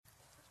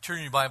Turn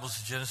your Bibles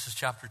to Genesis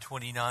chapter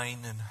 29,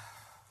 and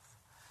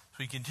as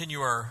we continue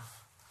our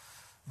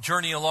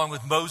journey along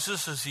with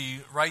Moses as he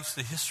writes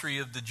the history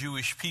of the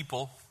Jewish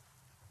people.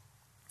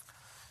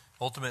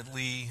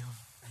 Ultimately,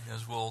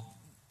 as we'll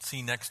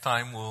see next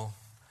time, we'll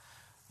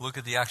look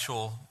at the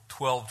actual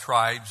 12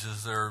 tribes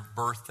as they're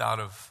birthed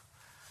out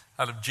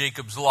of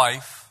Jacob's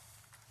life.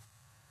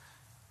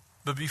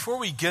 But before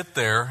we get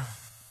there,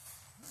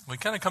 we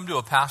kind of come to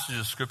a passage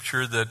of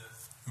Scripture that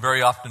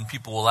very often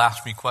people will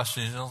ask me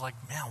questions, and I was like,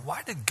 man,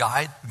 why did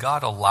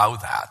God allow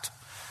that?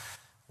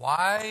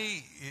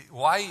 Why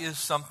is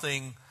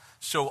something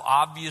so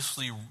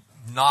obviously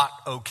not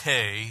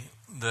okay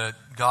that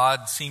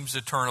God seems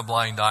to turn a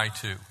blind eye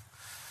to?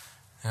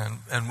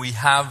 And we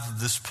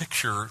have this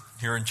picture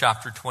here in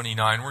chapter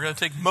 29. We're going to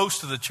take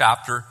most of the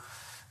chapter.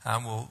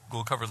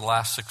 We'll cover the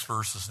last 6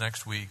 verses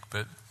next week,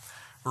 but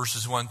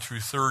verses 1 through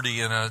 30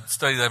 in a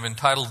study that I've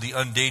entitled The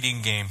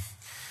Undating Game.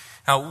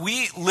 Now,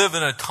 we live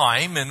in a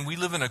time and we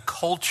live in a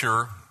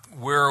culture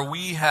where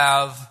we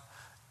have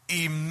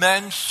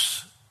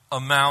immense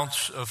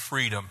amounts of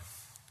freedom,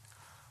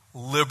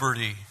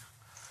 liberty,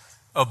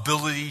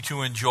 ability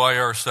to enjoy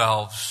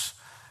ourselves.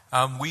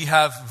 We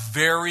have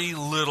very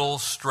little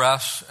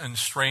stress and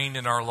strain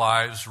in our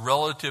lives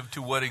relative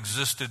to what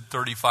existed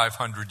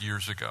 3,500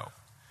 years ago.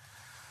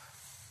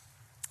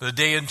 The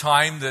day and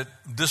time that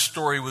this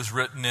story was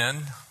written in,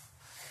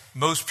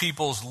 most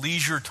people's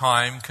leisure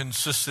time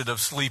consisted of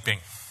sleeping.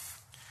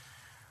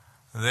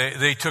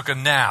 They took a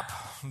nap.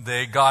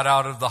 They got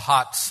out of the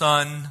hot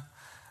sun,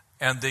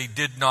 and they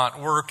did not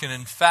work. And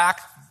in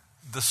fact,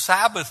 the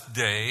Sabbath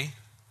day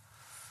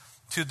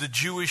to the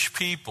Jewish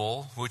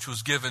people, which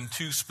was given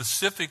to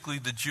specifically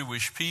the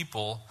Jewish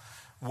people,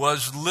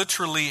 was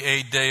literally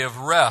a day of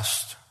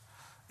rest.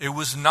 It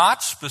was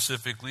not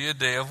specifically a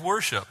day of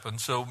worship.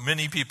 And so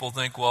many people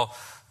think, well,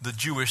 the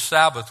Jewish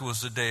Sabbath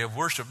was a day of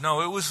worship.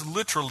 No, it was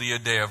literally a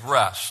day of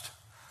rest.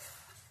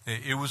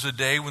 It was a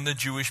day when the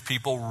Jewish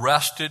people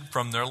rested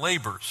from their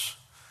labors.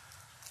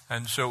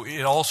 And so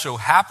it also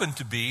happened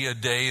to be a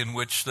day in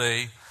which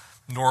they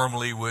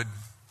normally would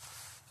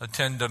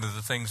attend unto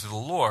the things of the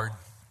Lord.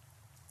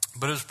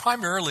 But it was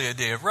primarily a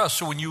day of rest.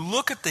 So when you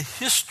look at the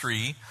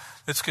history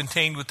that's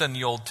contained within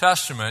the Old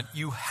Testament,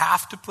 you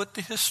have to put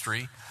the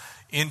history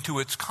into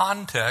its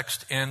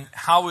context and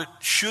how it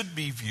should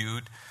be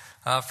viewed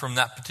from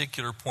that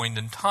particular point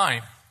in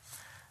time.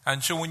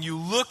 And so when you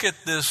look at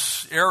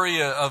this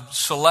area of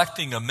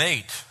selecting a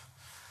mate,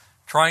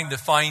 trying to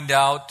find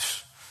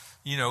out,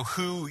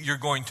 who you're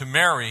going to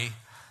marry,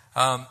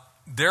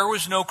 there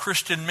was no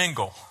Christian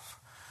mingle.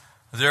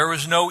 There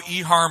was no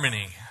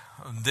eHarmony.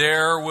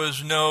 There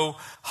was no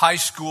high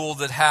school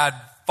that had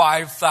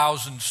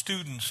 5,000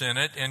 students in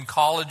it and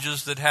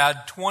colleges that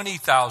had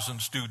 20,000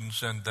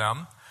 students in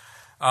them.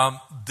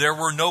 There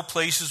were no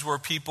places where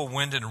people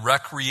went and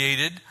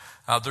recreated.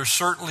 There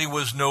certainly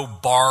was no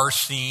bar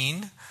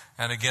scene.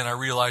 And again, I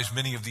realize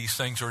many of these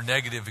things are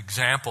negative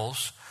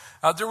examples.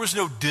 There was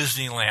no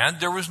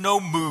Disneyland. There was no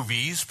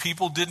movies.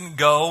 People didn't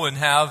go and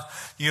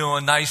have,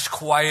 a nice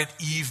quiet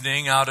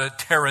evening out at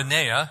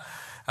Terranea.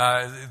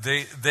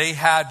 They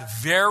had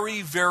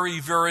very, very,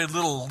 very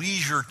little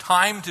leisure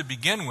time to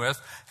begin with,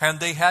 and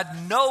they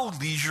had no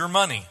leisure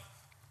money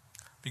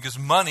because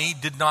money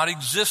did not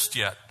exist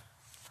yet.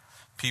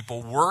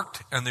 People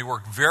worked, and they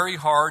worked very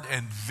hard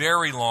and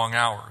very long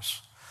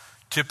hours,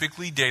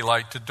 typically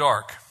daylight to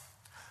dark.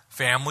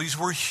 Families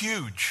were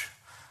huge.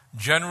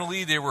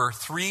 Generally, there were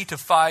 3 to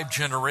 5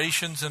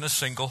 generations in a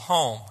single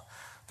home.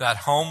 That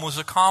home was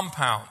a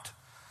compound.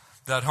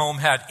 That home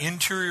had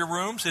interior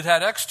rooms, it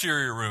had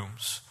exterior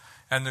rooms.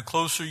 And the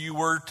closer you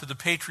were to the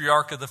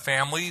patriarch of the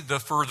family, the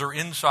further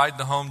inside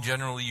the home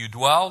generally you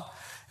dwelled.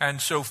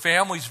 And so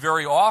families,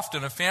 very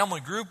often, a family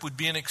group would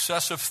be in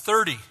excess of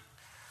 30.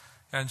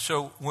 And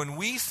so when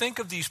we think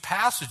of these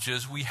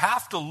passages, we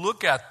have to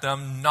look at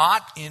them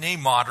not in a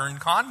modern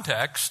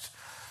context,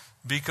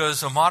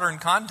 because a modern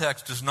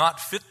context does not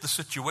fit the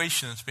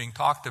situation that's being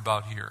talked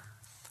about here.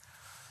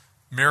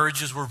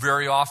 Marriages were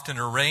very often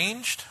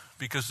arranged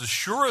because the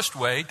surest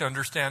way to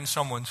understand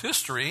someone's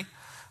history,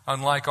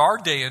 unlike our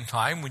day and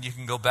time when you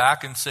can go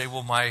back and say,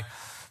 well, my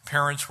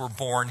parents were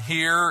born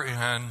here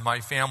and my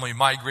family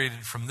migrated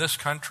from this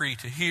country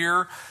to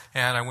here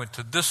and I went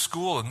to this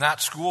school and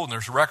that school and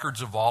there's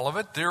records of all of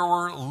it. There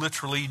were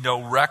literally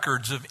no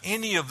records of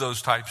any of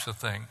those types of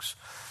things.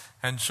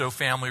 And so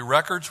family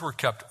records were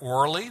kept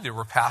orally. They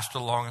were passed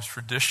along as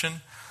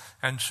tradition.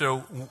 And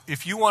so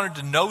if you wanted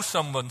to know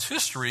someone's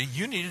history,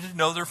 you needed to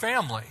know their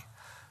family.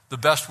 The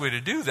best way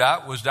to do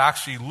that was to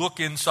actually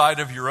look inside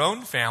of your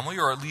own family,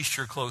 or at least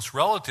your close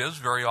relatives,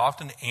 very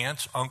often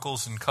aunts,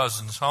 uncles, and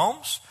cousins'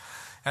 homes.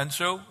 And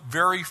so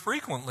very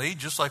frequently,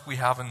 just like we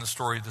have in the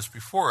story that's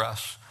before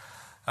us,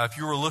 if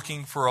you were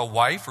looking for a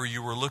wife or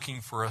you were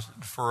looking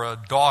for a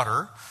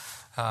daughter,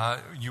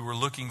 you were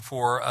looking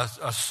for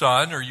a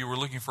son or you were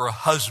looking for a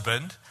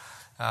husband,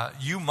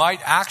 you might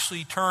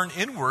actually turn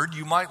inward.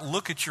 You might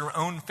look at your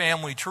own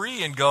family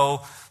tree and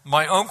go,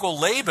 my Uncle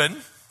Laban,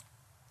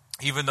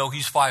 even though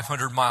he's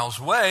 500 miles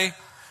away,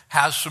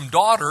 has some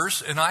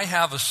daughters and I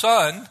have a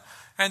son,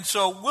 and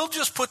so we'll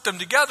just put them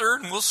together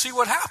and we'll see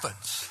what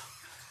happens.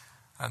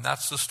 And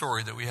that's the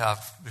story that we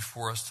have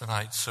before us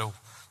tonight. So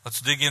let's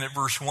dig in at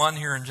verse 1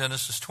 here in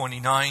Genesis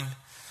 29.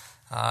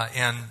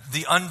 And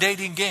the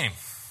undating game.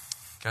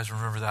 You guys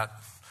remember that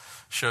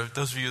show?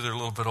 Those of you that are a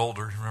little bit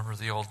older, remember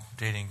the old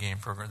dating game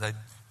program. They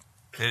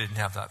didn't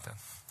have that then.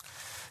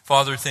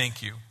 Father,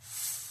 thank you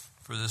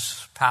for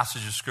this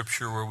passage of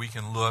Scripture where we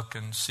can look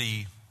and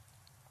see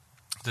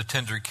the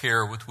tender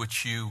care with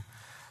which you,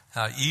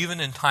 even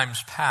in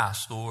times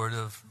past, Lord,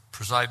 have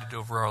presided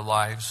over our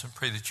lives. And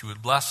pray that you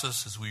would bless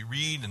us as we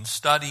read and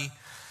study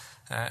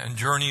and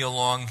journey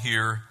along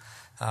here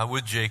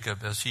with Jacob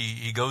as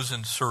he goes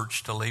in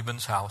search to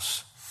Laban's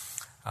house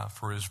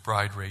for his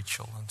bride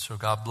Rachel. And so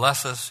God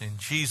bless us in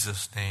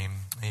Jesus' name,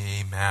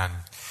 amen.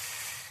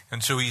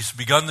 And so he's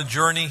begun the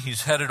journey.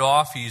 He's headed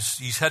off.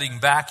 He's heading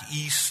back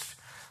east,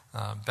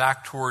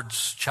 back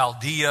towards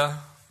Chaldea,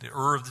 the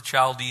Ur of the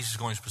Chaldees. He's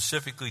going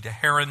specifically to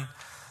Haran,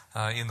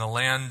 in the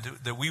land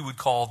that we would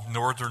call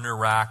northern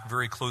Iraq,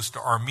 very close to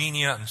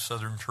Armenia and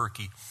southern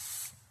Turkey.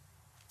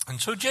 And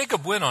so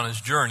Jacob went on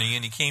his journey,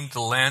 and he came to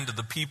the land of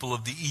the people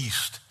of the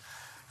east,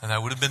 and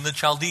that would have been the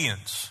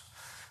Chaldeans.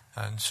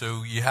 And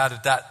so you had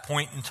at that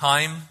point in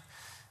time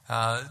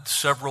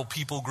several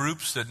people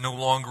groups that no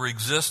longer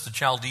exist. The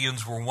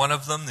Chaldeans were one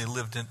of them. They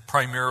lived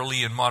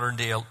primarily in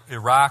modern-day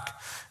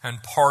Iraq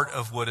and part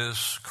of what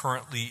is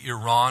currently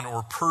Iran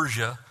or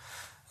Persia,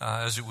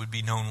 as it would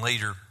be known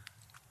later.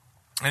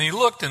 And he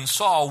looked and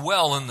saw a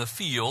well in the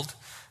field.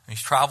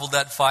 He's traveled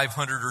that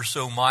 500 or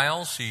so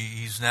miles.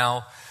 He's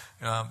now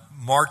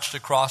marched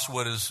across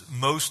what is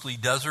mostly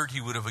desert. He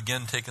would have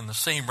again taken the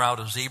same route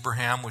as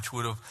Abraham, which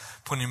would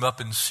have put him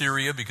up in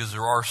Syria because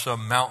there are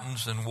some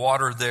mountains and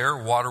water there.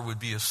 Water would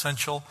be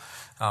essential.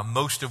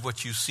 Most of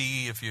what you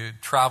see if you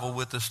travel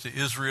with us to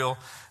Israel,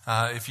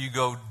 if you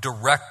go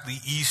directly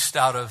east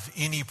out of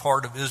any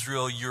part of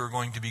Israel, you're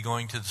going to be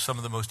going to some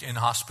of the most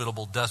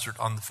inhospitable desert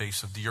on the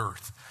face of the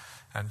earth.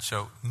 And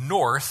so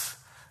north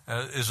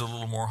is a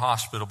little more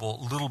hospitable,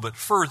 a little bit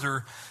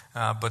further,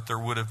 but there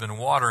would have been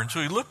water. And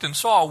so he looked and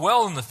saw a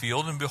well in the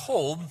field, and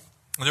behold,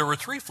 there were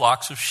 3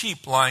 flocks of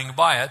sheep lying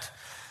by it,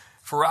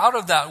 for out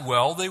of that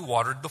well they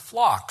watered the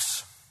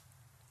flocks.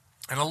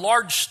 And a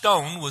large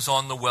stone was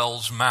on the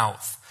well's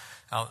mouth.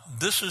 Now,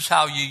 this is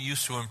how you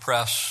used to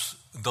impress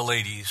the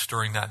ladies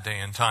during that day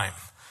and time.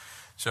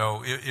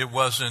 So it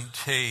wasn't,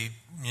 hey,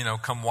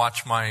 come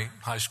watch my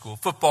high school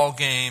football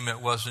game.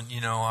 It wasn't,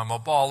 I'm a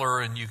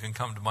baller and you can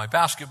come to my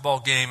basketball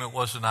game. It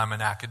wasn't, I'm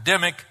an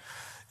academic.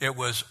 It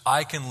was,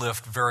 I can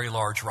lift very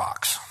large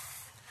rocks.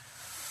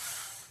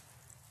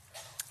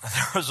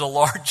 There was a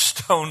large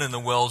stone in the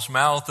well's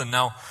mouth, and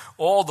now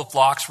all the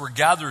flocks were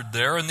gathered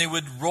there, and they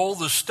would roll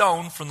the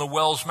stone from the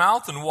well's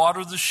mouth and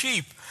water the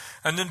sheep,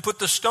 and then put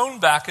the stone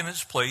back in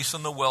its place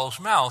in the well's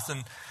mouth.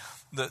 And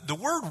the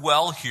word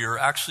well here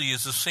actually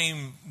is the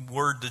same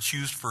word that's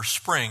used for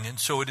spring, and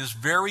so it is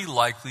very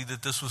likely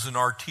that this was an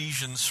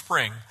artesian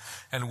spring,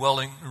 and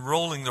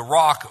rolling the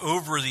rock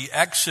over the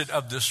exit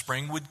of the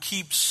spring would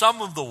keep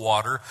some of the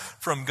water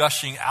from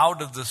gushing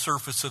out of the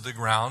surface of the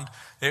ground.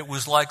 It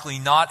was likely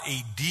not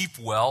a deep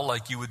well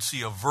like you would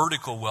see a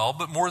vertical well,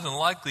 but more than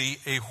likely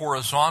a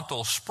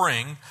horizontal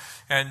spring,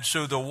 and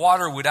so the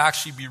water would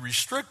actually be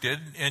restricted,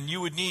 and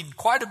you would need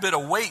quite a bit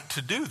of weight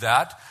to do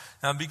that,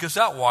 because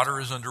that water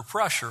is under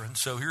pressure. And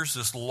so here's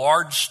this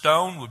large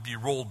stone would be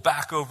rolled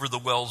back over the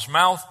well's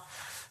mouth.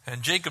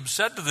 And Jacob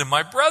said to them,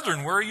 "My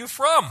brethren, where are you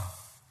from?"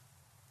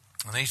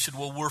 And they said,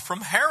 "Well, we're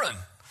from Haran."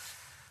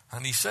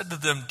 And he said to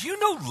them, "Do you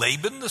know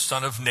Laban, the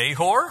son of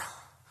Nahor?"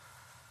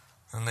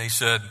 And they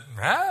said,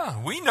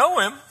 "We know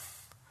him."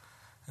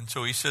 And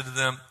so he said to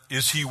them,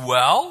 "Is he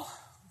well?"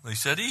 They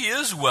said, "He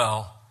is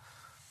well.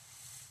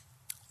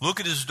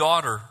 Look at his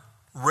daughter,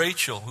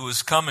 Rachel, who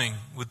is coming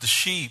with the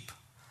sheep."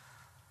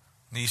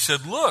 And he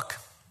said, "Look,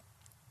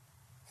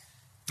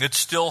 it's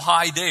still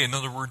high day." In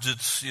other words,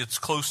 it's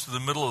close to the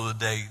middle of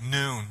the day,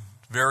 noon,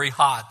 very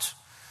hot.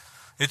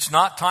 It's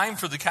not time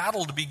for the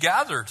cattle to be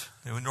gathered.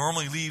 They would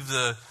normally leave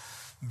the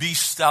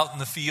beasts out in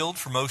the field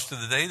for most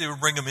of the day. They would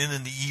bring them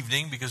in the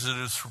evening because it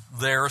is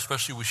there,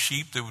 especially with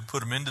sheep. They would put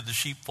them into the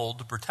sheepfold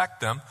to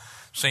protect them.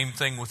 Same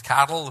thing with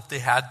cattle if they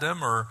had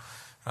them, or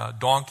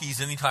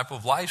donkeys, any type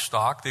of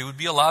livestock. They would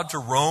be allowed to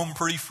roam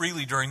pretty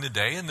freely during the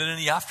day, and then in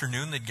the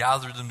afternoon they'd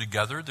gather them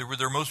together. They were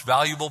their most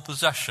valuable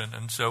possession,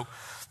 and so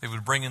they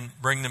would bring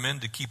them in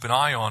to keep an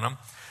eye on them.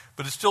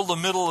 But it's still the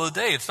middle of the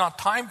day. It's not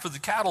time for the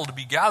cattle to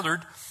be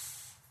gathered,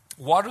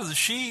 water the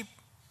sheep,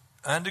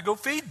 and to go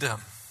feed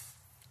them.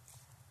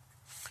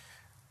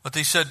 But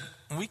they said,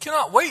 "We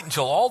cannot wait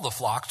until all the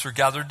flocks are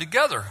gathered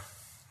together."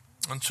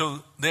 And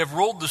so they have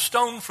rolled the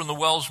stone from the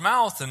well's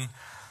mouth, and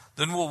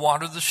then we'll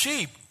water the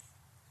sheep.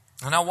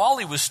 And now while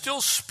he was still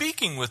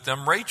speaking with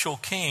them, Rachel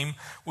came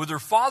with her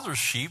father's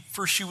sheep,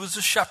 for she was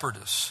a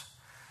shepherdess.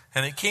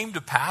 And it came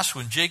to pass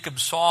when Jacob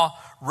saw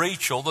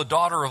Rachel, the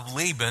daughter of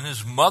Laban,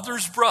 his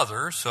mother's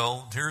brother,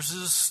 so here's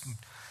his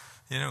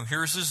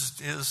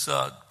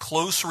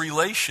close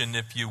relation,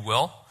 if you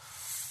will.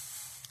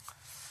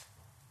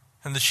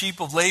 and the sheep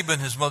of Laban,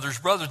 his mother's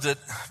brother, that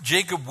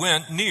Jacob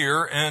went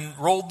near and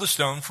rolled the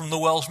stone from the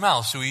well's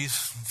mouth. So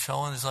he's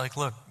showing, he's like,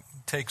 look,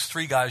 it takes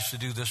 3 guys to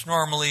do this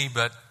normally,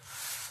 but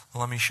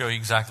let me show you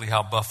exactly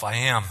how buff I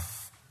am.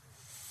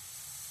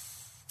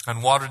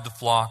 And watered the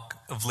flock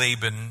of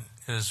Laban,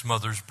 his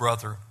mother's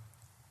brother.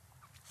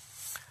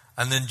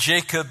 And then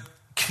Jacob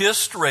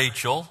kissed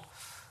Rachel,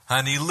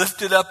 and he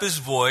lifted up his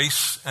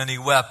voice, and he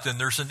wept. And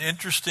there's an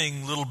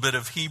interesting little bit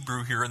of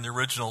Hebrew here in the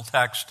original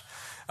text.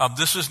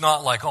 This is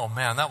not like, oh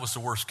man, that was the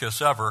worst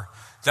kiss ever.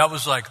 That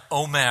was like,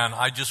 oh man,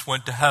 I just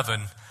went to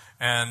heaven,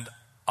 and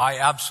I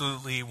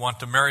absolutely want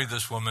to marry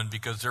this woman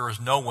because there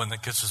is no one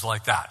that kisses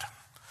like that.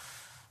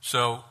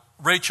 So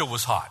Rachel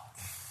was hot.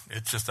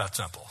 It's just that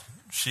simple.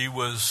 She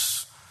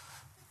was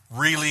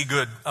really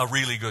good, a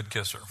really good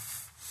kisser.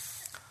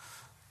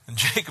 And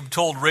Jacob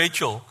told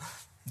Rachel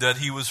that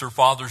he was her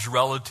father's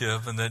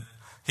relative and that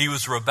he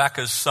was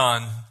Rebekah's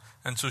son.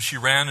 And so she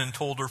ran and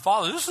told her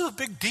father, this is a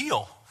big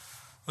deal.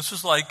 This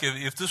is like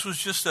if this was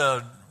just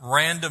a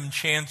random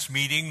chance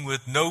meeting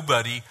with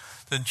nobody,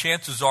 then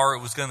chances are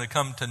it was going to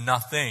come to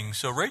nothing.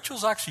 So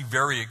Rachel's actually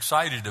very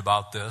excited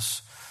about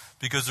this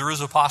because there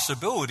is a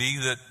possibility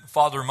that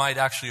father might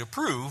actually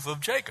approve of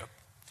Jacob.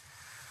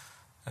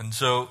 And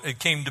so it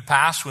came to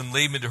pass when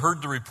Laban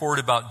heard the report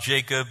about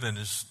Jacob and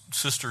his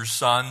sister's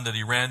son that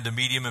he ran to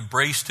meet him,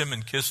 embraced him,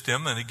 and kissed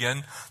him. And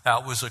again,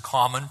 that was a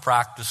common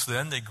practice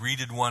then. They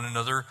greeted one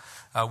another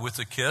with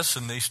a kiss,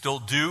 and they still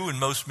do in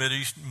most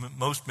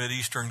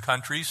Mideastern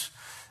countries.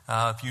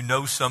 If you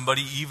know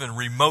somebody even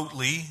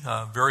remotely,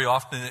 very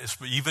often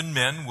even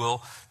men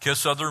will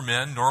kiss other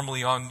men,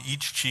 normally on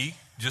each cheek,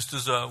 just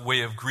as a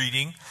way of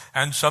greeting,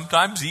 and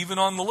sometimes even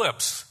on the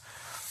lips.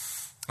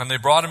 And they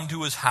brought him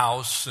to his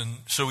house, and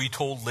so he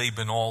told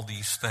Laban all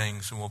these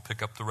things, and we'll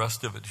pick up the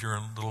rest of it here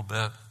in a little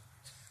bit.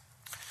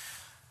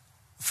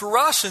 For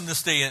us in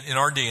this day, in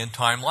our day and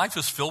time, life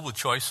is filled with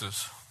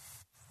choices.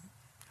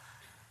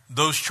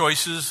 Those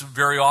choices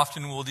very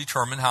often will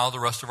determine how the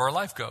rest of our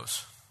life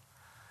goes.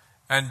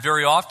 And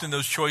very often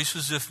those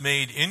choices, if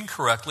made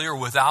incorrectly or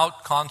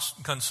without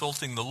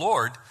consulting the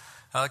Lord,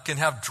 can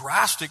have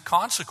drastic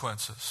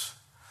consequences.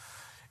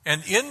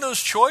 And in those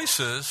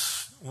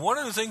choices, one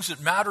of the things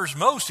that matters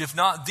most, if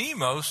not the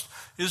most,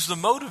 is the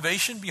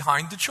motivation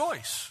behind the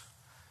choice.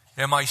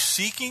 Am I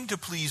seeking to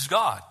please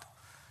God?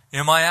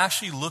 Am I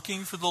actually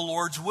looking for the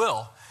Lord's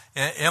will?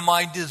 Am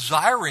I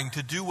desiring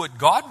to do what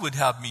God would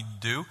have me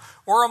do?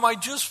 Or am I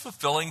just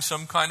fulfilling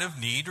some kind of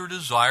need or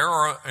desire?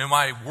 Or am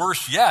I,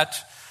 worse yet,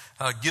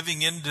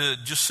 giving in to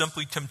just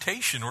simply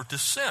temptation or to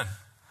sin?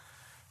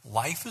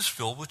 Life is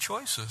filled with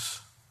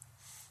choices.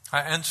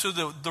 And so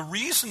the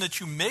reason that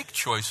you make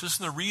choices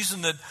and the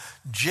reason that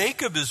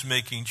Jacob is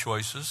making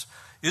choices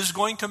is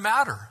going to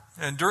matter.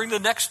 And during the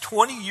next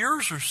 20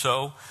 years or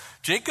so,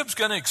 Jacob's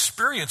going to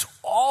experience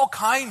all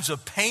kinds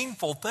of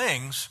painful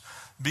things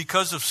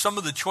because of some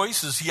of the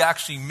choices he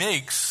actually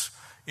makes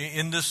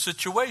in this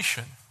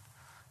situation.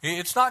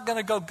 It's not going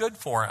to go good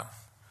for him.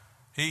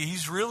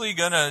 He's really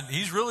going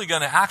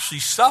to actually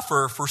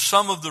suffer for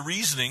some of the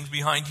reasonings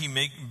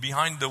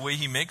behind the way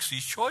he makes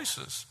these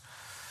choices.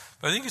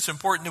 But I think it's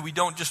important that we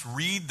don't just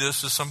read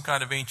this as some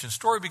kind of ancient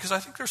story, because I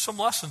think there's some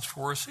lessons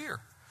for us here.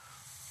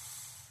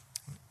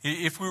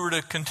 If we were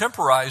to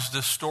contemporize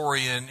this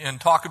story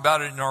and talk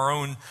about it in our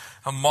own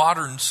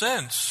modern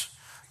sense,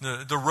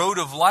 the road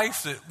of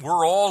life that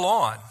we're all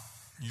on,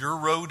 your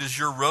road is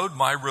your road,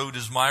 my road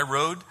is my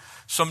road.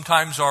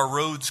 Sometimes our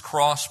roads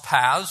cross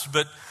paths,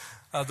 but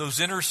those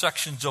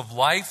intersections of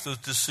life, those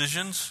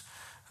decisions,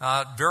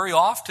 very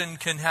often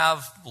can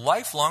have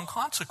lifelong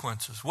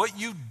consequences. What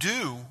you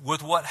do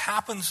with what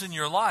happens in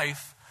your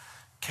life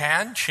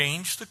can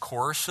change the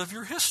course of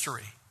your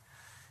history.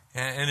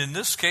 And in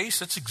this case,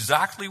 that's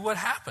exactly what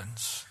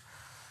happens.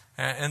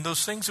 And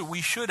those things that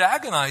we should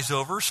agonize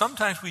over,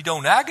 sometimes we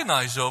don't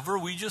agonize over,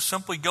 we just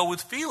simply go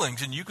with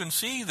feelings. And you can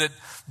see that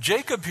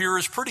Jacob here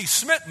is pretty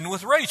smitten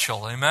with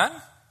Rachel, amen?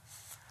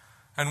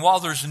 And while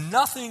there's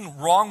nothing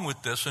wrong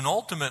with this, and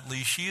ultimately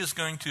she is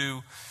going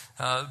to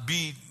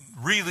be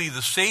really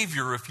the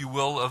savior, if you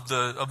will, of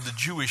the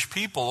Jewish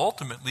people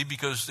ultimately,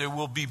 because there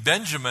will be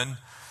Benjamin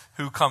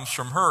who comes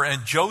from her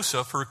and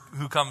Joseph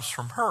who comes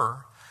from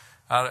her.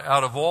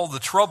 Out of all the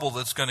trouble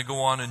that's going to go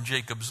on in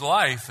Jacob's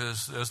life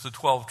as the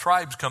 12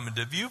 tribes come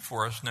into view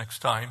for us next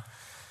time,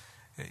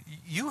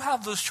 you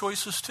have those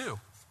choices too.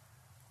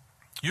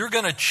 You're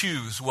going to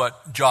choose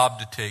what job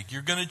to take.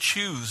 You're going to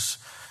choose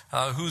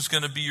who's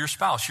going to be your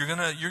spouse. You're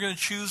going to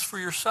choose for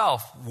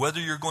yourself whether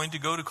you're going to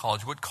go to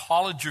college, what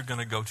college you're going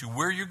to go to,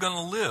 where you're going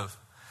to live,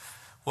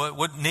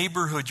 what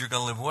neighborhood you're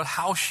going to live in, what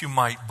house you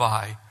might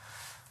buy,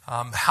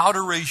 how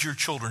to raise your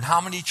children, how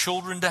many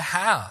children to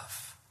have.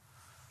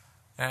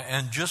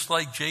 And just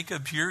like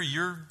Jacob here,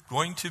 you're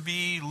going to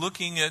be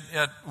looking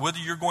at whether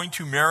you're going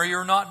to marry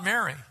or not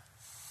marry.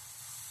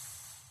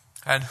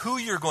 And who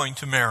you're going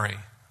to marry.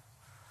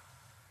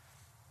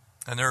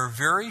 And there are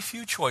very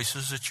few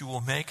choices that you will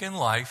make in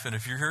life. And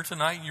if you're here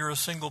tonight and you're a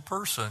single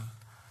person,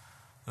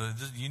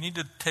 you need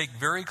to take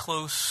very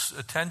close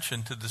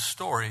attention to this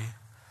story.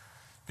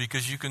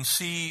 because you can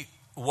see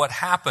what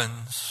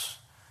happens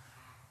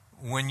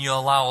when you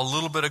allow a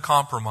little bit of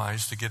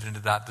compromise to get into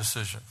that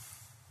decision.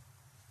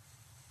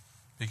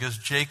 Because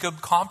Jacob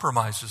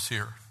compromises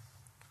here.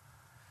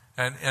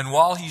 And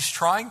while he's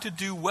trying to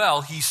do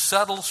well, he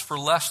settles for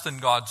less than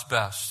God's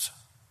best.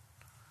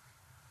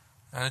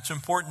 And it's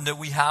important that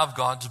we have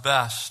God's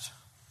best.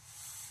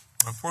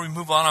 Before we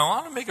move on, I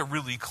want to make it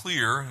really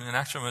clear, and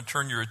actually I'm going to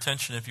turn your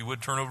attention, if you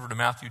would, turn over to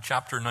Matthew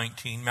chapter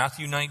 19.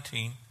 Matthew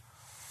 19.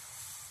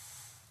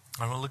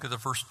 I'm going to look at the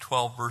first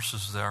 12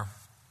 verses there.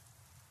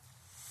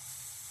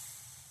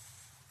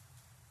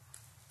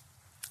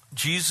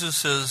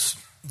 Jesus has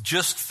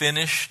just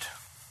finished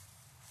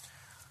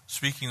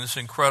speaking this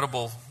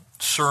incredible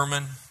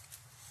sermon.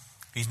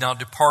 He's now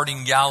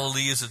departing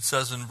Galilee, as it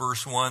says in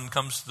verse 1,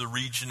 comes to the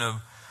region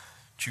of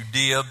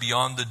Judea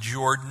beyond the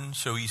Jordan.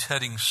 So he's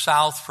heading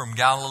south from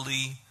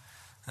Galilee.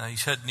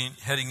 He's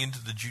heading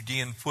into the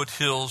Judean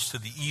foothills to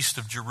the east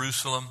of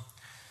Jerusalem.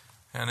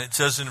 And it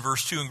says in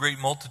verse 2, and great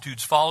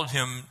multitudes followed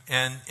him,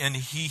 and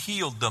he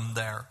healed them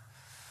there.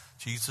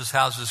 Jesus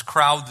has this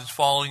crowd that's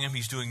following him.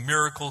 He's doing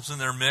miracles in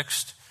their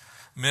midst.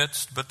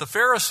 But the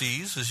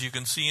Pharisees, as you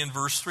can see in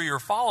verse 3, are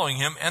following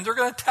him, and they're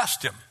going to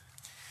test him,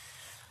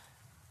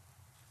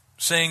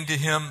 saying to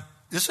him,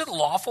 is it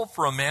lawful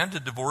for a man to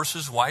divorce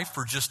his wife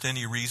for just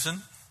any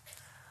reason?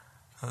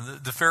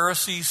 The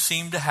Pharisees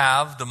seem to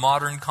have the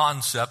modern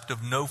concept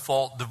of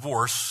no-fault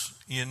divorce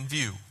in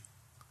view.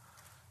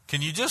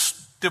 Can you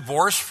just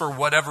divorce for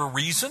whatever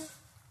reason?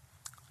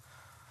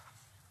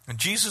 And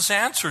Jesus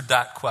answered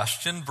that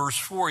question. Verse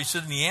 4, he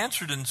said, and he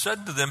answered and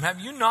said to them, have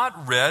you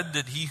not read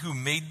that he who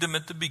made them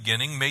at the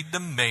beginning made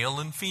them male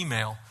and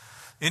female?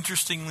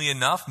 Interestingly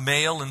enough,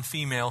 male and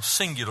female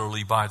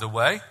singularly, by the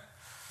way.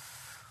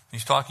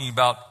 He's talking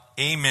about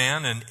a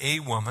man and a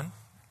woman.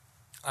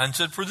 And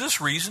said, for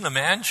this reason, a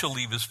man shall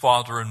leave his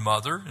father and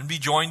mother and be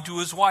joined to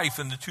his wife,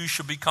 and the two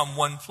shall become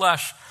one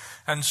flesh.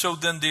 And so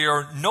then they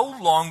are no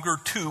longer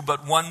two,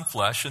 but one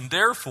flesh. And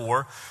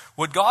therefore,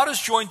 what God has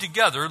joined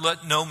together,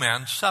 let no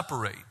man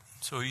separate.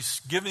 So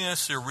he's giving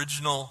us the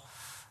original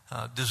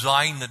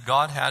design that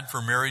God had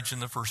for marriage in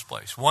the first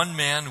place. One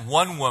man,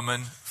 one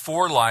woman,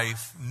 for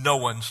life, no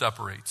one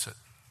separates it.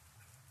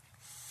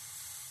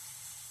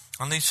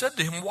 And they said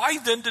to him, why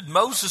then did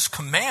Moses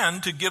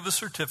command to give a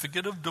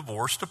certificate of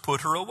divorce to put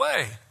her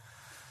away?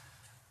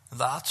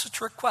 That's a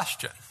trick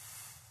question.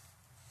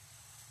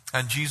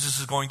 And Jesus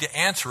is going to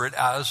answer it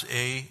as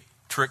a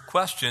trick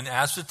question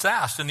as it's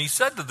asked. And he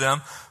said to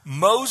them,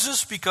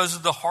 Moses, because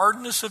of the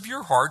hardness of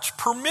your hearts,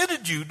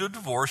 permitted you to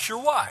divorce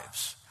your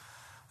wives.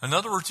 In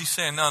other words, he's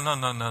saying,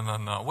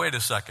 no. Wait a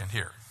second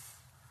here.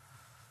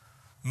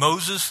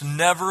 Moses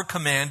never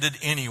commanded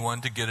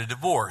anyone to get a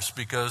divorce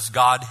because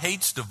God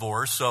hates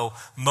divorce, so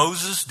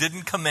Moses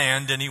didn't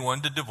command anyone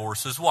to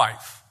divorce his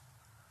wife.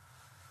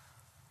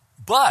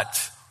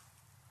 But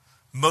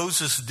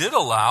Moses did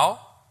allow,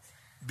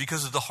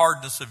 because of the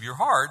hardness of your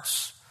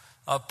hearts,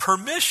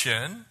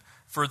 permission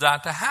for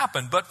that to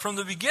happen. But from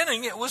the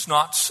beginning, it was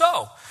not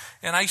so.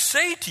 And I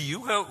say to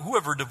you,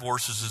 whoever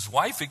divorces his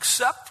wife,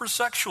 except for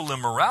sexual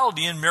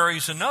immorality, and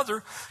marries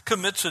another,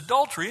 commits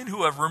adultery, and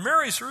whoever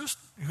marries her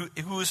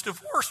who is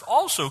divorced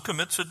also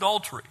commits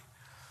adultery.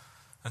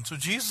 And so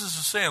Jesus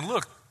is saying,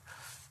 look,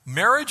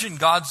 marriage in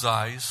God's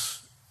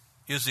eyes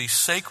is a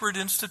sacred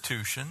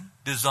institution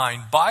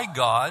designed by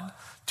God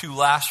to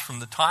last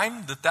from the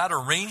time that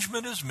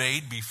arrangement is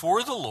made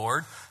before the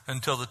Lord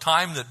until the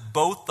time that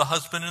both the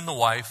husband and the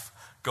wife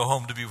go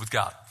home to be with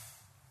God,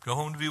 go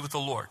home to be with the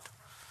Lord.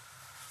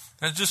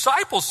 And the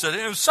disciples said,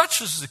 if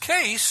such is the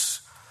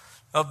case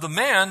of the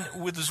man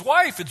with his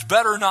wife, it's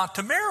better not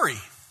to marry.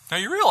 Now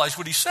you realize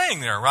what he's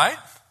saying there, right?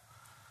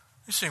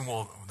 He's saying,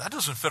 well, that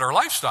doesn't fit our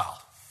lifestyle.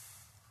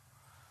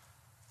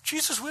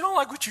 Jesus, we don't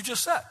like what you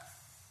just said.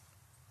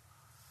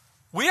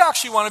 We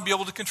actually want to be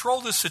able to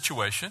control this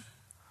situation.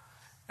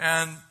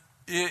 And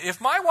if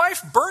my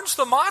wife burns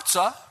the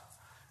matzah,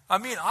 I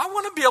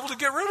want to be able to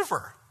get rid of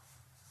her.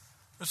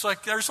 It's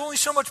like there's only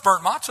so much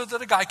burnt matzah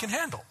that a guy can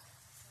handle.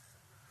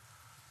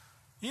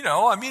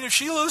 If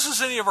she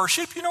loses any of our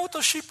sheep, you know what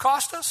those sheep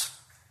cost us?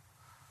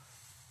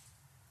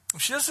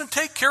 If she doesn't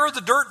take care of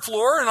the dirt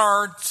floor in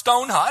our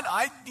stone hut,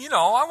 I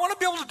want to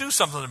be able to do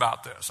something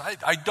about this.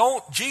 I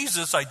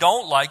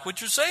don't like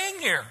what you're saying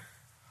here.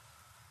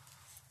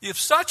 If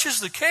such is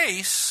the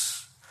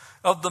case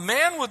of the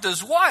man with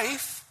his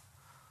wife,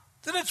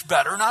 then it's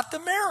better not to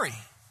marry.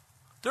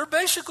 They're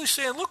basically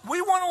saying, look,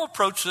 we want to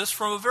approach this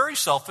from a very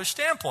selfish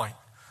standpoint.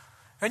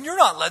 And you're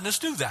not letting us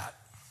do that.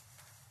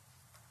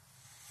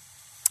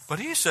 But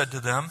he said to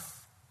them,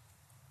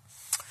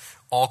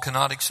 all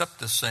cannot accept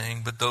this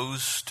saying, but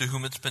those to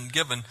whom it's been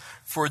given.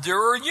 For there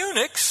are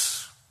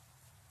eunuchs.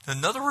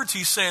 In other words,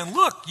 he's saying,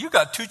 look, you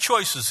got two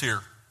choices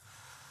here.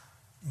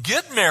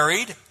 Get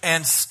married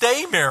and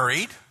stay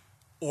married,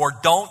 or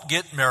don't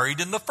get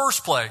married in the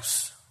first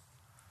place.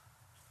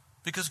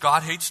 Because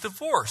God hates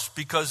divorce,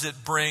 because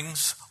it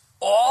brings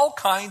all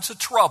kinds of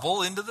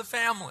trouble into the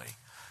family.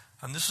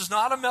 And this is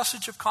not a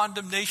message of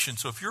condemnation.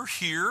 So if you're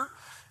here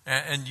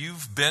and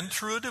you've been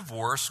through a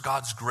divorce,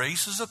 God's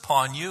grace is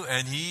upon you,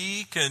 and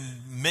He can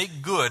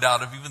make good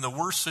out of even the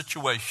worst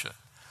situation.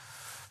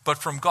 But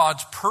from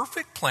God's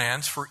perfect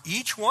plans for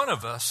each one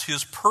of us,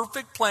 His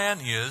perfect plan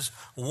is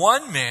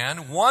one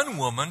man, one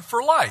woman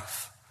for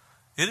life.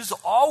 It has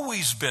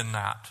always been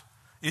that.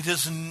 It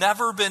has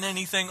never been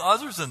anything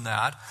other than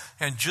that.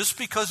 And just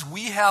because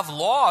we have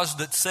laws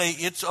that say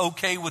it's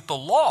okay with the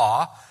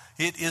law,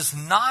 it is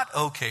not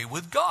okay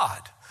with God.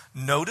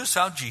 Notice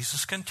how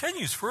Jesus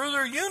continues. For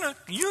there are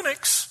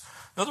eunuchs,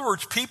 in other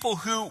words, people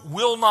who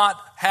will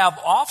not have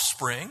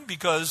offspring,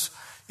 because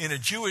in a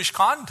Jewish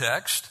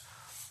context,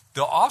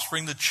 the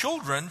offspring, the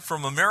children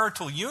from a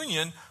marital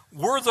union,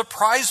 were the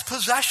prized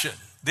possession.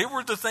 They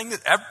were the thing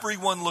that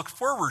everyone looked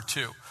forward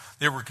to.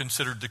 They were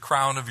considered the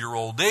crown of your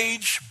old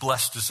age.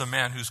 Blessed is a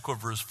man whose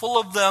quiver is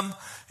full of them.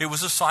 It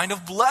was a sign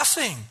of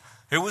blessing.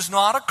 It was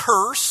not a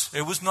curse.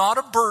 It was not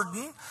a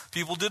burden.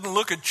 People didn't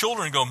look at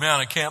children and go, man,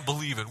 I can't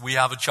believe it. We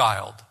have a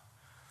child.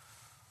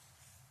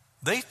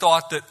 They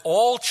thought that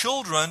all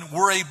children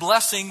were a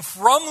blessing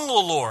from the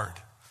Lord,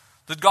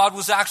 that God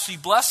was actually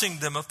blessing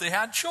them if they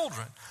had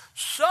children.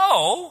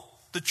 So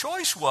the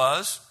choice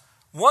was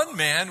one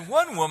man,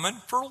 one woman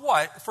for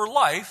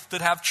life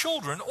that have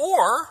children,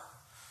 or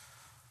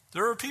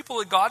there are people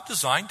that God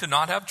designed to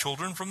not have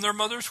children from their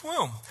mother's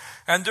womb.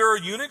 And there are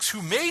eunuchs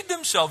who made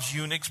themselves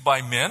eunuchs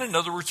by men. In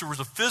other words, there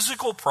was a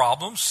physical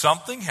problem,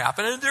 something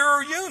happened, and there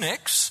are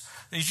eunuchs,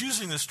 and he's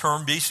using this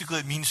term, basically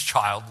it means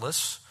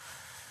childless,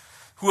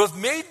 who have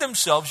made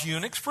themselves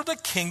eunuchs for the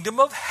kingdom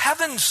of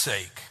heaven's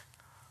sake.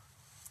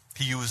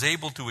 He who is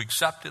able to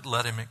accept it,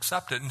 let him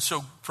accept it. And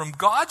so from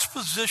God's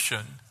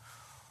position,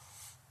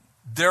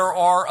 there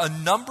are a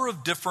number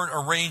of different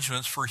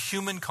arrangements for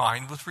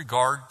humankind with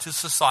regard to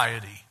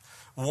society.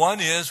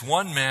 One is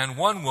one man,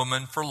 one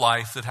woman for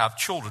life that have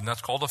children.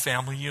 That's called a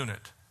family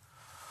unit.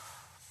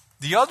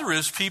 The other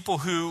is people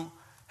who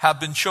have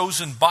been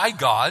chosen by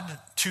God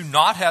to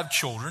not have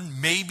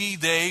children. Maybe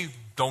they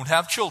don't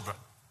have children.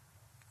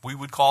 We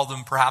would call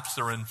them, perhaps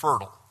they're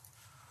infertile.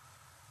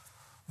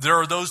 There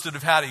are those that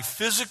have had a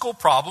physical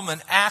problem,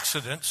 an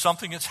accident,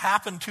 something that's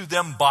happened to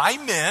them by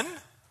men.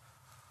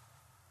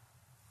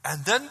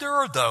 And then there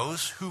are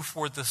those who,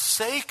 for the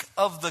sake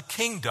of the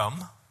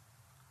kingdom,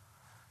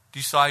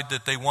 decide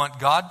that they want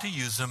God to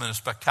use them in a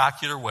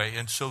spectacular way,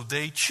 and so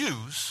they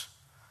choose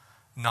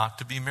not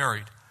to be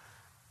married.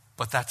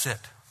 But that's it.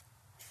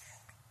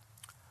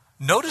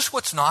 Notice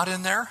what's not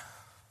in there.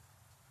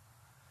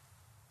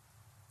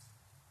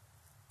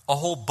 A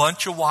whole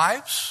bunch of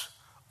wives,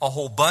 a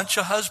whole bunch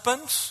of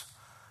husbands.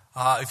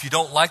 If you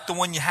don't like the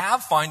one you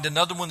have, find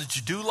another one that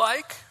you do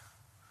like.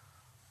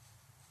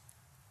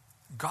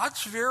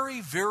 God's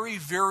very, very,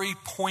 very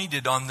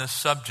pointed on this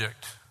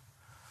subject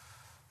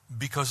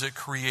because it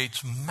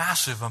creates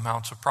massive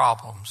amounts of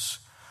problems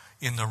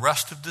in the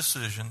rest of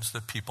decisions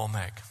that people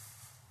make.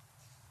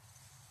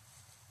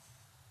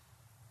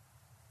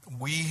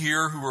 We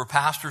here who are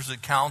pastors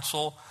at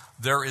council,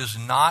 there is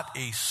not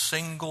a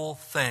single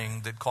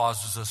thing that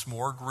causes us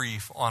more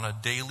grief on a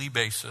daily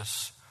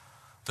basis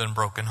than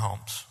broken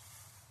homes.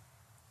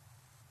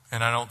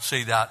 And I don't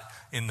say that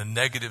in the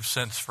negative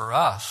sense for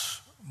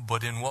us,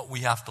 but in what we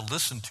have to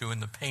listen to in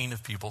the pain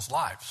of people's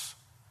lives.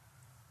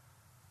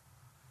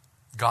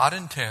 God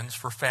intends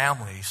for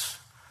families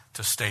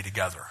to stay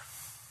together.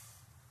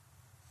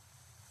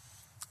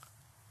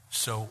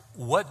 So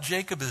what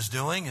Jacob is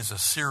doing is a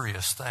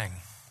serious thing.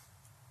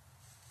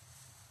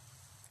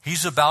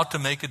 He's about to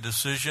make a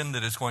decision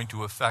that is going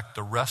to affect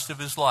the rest of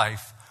his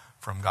life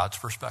from God's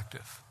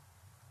perspective.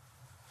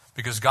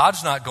 Because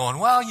God's not going,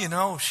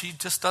 well, she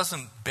just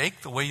doesn't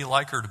bake the way you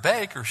like her to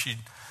bake, or she,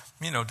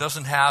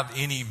 doesn't have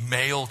any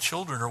male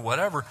children or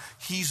whatever.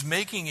 He's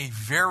making a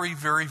very,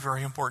 very,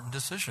 very important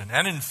decision.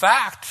 And in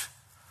fact,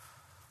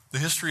 the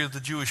history of the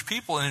Jewish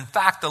people, and in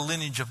fact, the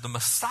lineage of the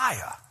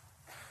Messiah,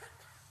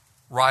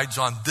 rides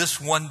on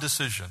this one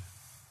decision.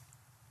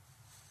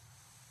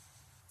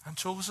 And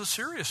so it was a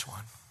serious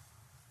one.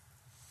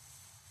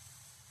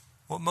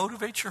 What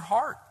motivates your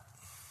heart?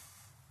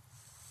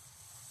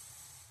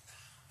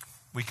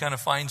 We kind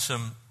of find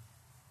some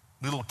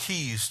little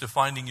keys to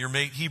finding your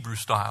mate Hebrew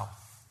style.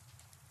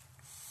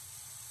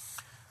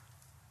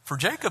 For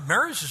Jacob,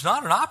 marriage is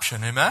not an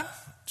option, amen?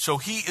 So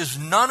he is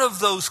none of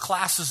those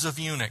classes of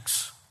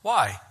eunuchs.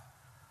 Why?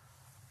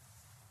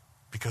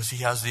 Because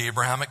he has the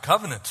Abrahamic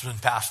covenant that's been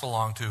passed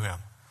along to him.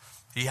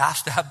 He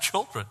has to have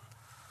children.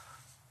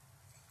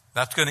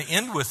 That's going to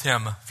end with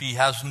him if he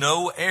has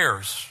no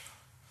heirs.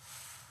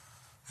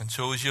 And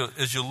so as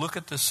you look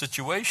at this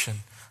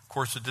situation, of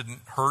course it didn't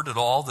hurt at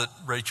all that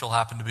Rachel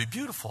happened to be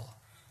beautiful.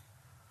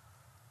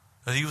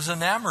 That he was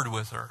enamored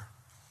with her.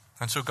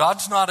 And so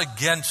God's not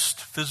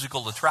against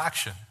physical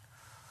attraction.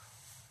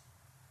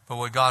 But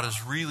what God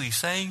is really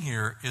saying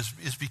here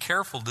is be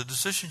careful the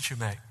decisions you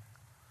make.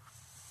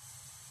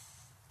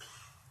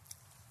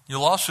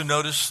 You'll also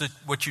notice that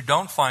what you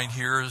don't find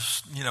here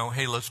is,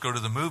 hey, let's go to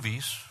the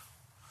movies.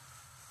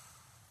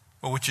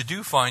 But what you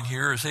do find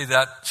here is, hey,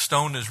 that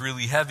stone is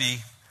really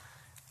heavy.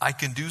 I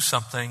can do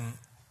something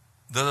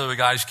the other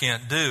guys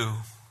can't do.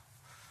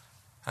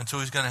 And so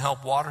he's going to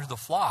help water the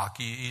flock.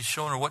 He's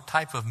showing her what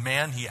type of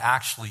man he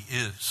actually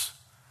is,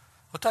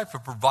 what type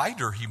of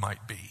provider he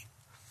might be.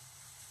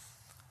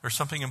 There's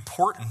something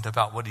important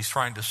about what he's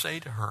trying to say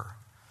to her.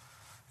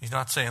 He's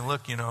not saying,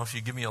 look, if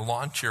you give me a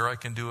lawn chair, I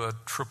can do a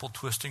triple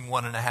twisting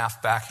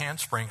 1.5 back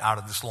handspring out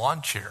of this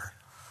lawn chair.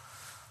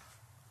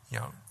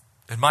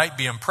 It might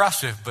be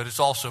impressive, but it's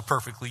also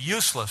perfectly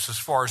useless as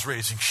far as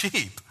raising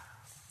sheep.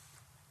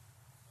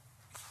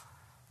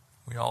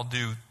 We all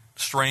do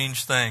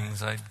strange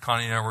things.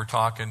 Connie and I were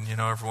talking,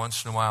 every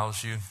once in a while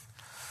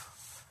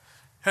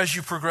as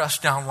you progress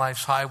down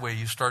life's highway,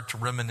 you start to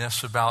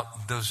reminisce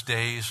about those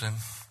days. And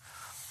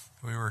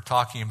we were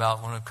talking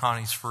about one of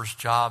Connie's first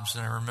jobs,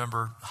 and I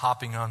remember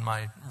hopping on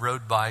my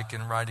road bike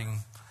and riding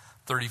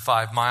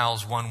 35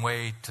 miles one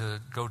way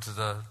to go to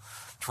the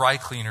dry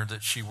cleaner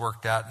that she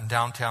worked at in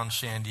downtown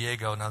San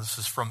Diego. Now, this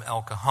is from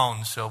El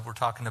Cajon, so we're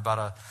talking about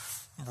a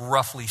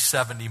roughly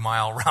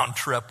 70-mile round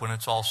trip when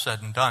it's all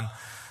said and done,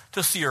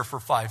 to see her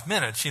for 5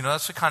 minutes.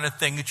 That's the kind of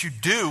thing that you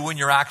do when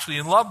you're actually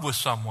in love with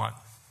someone.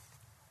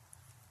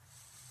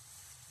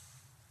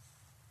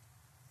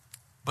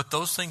 But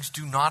those things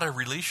do not a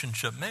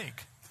relationship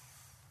make.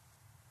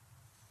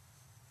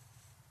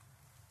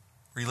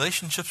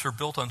 Relationships are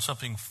built on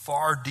something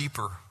far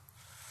deeper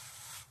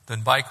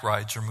than bike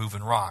rides or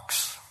moving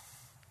rocks.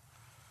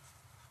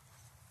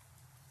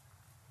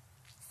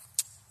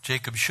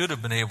 Jacob should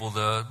have been able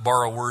to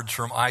borrow words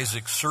from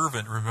Isaac's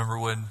servant. Remember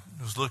when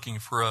he was looking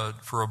for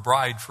a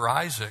bride for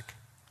Isaac.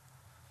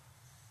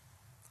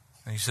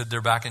 And he said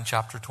there back in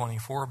chapter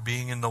 24,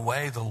 being in the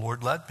way, the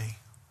Lord led me.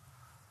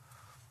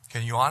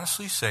 Can you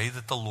honestly say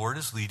that the Lord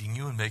is leading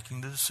you in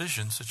making the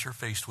decisions that you're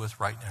faced with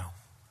right now?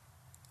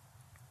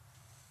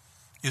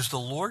 Is the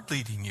Lord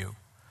leading you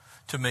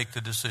to make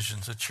the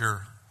decisions that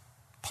you're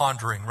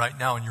pondering right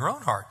now in your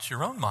own hearts,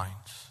 your own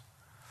minds?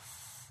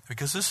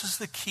 Because this is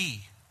the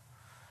key,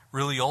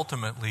 really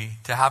ultimately,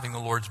 to having the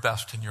Lord's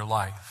best in your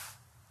life.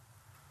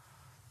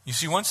 You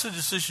see, once the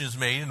decision is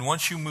made and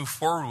once you move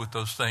forward with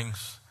those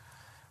things,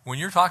 when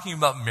you're talking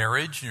about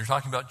marriage and you're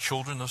talking about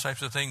children, those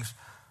types of things,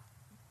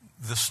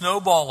 the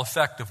snowball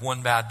effect of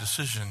one bad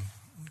decision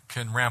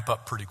can ramp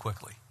up pretty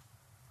quickly.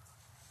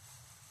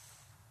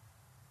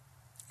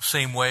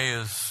 Same way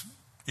as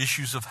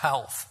issues of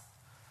health,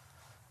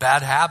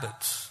 bad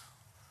habits,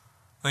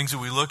 things that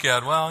we look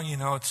at,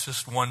 it's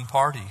just one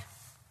party.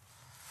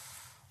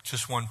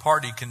 Just one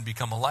party can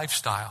become a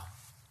lifestyle.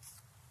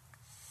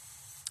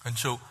 And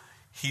so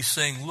he's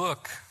saying,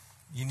 look,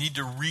 you need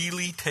to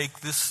really take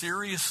this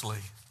seriously.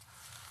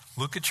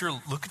 Look at your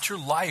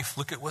life.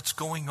 Look at what's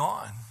going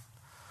on.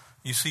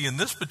 You see, in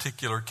this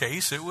particular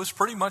case, it was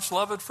pretty much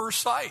love at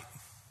first sight.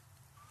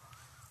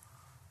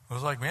 I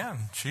was like,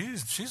 man,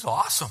 she's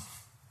awesome.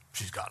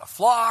 She's got a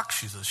flock.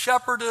 She's a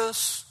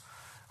shepherdess.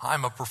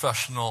 I'm a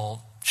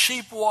professional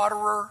sheep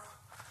waterer.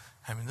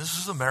 This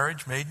is a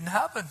marriage made in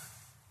heaven.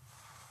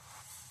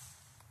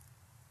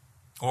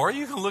 Or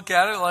you can look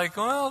at it like,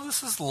 well,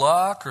 this is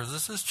luck, or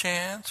this is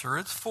chance, or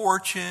it's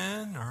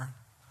fortune,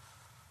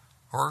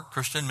 or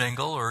Christian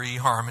Mingle, or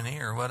eHarmony,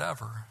 or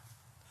whatever.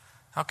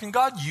 How can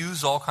God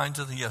use all kinds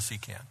of things? Yes, he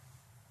can.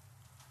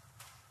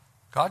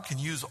 God can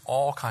use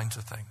all kinds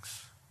of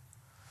things.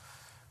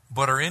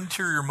 But our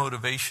interior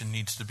motivation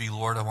needs to be,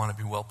 Lord, I want to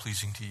be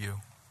well-pleasing to you.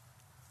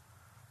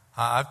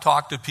 I've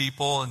talked to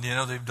people, and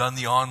they've done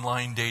the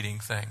online dating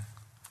thing.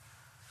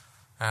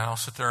 And I'll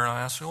sit there and I'll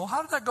ask, well,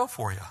 how did that go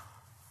for you?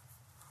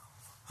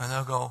 And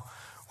they'll go,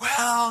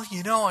 well,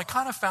 I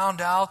kind of found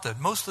out that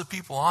most of the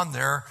people on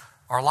there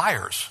are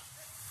liars.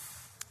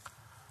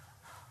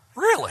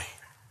 Really?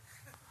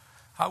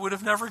 I would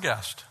have never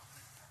guessed.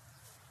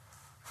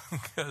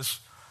 Because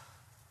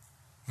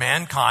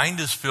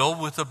mankind is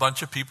filled with a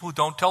bunch of people who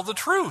don't tell the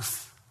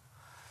truth,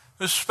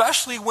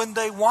 especially when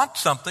they want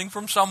something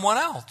from someone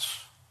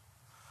else.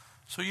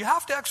 So you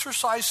have to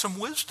exercise some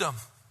wisdom.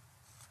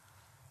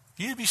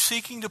 You need to be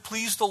seeking to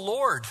please the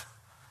Lord,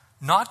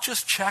 not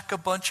just check a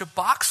bunch of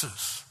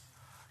boxes.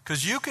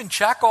 Because you can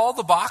check all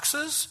the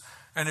boxes,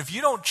 and if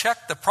you don't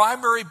check the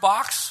primary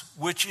box,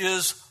 which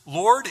is,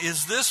 Lord,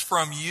 is this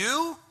from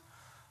you?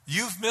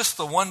 You've missed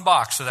the one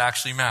box that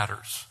actually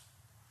matters.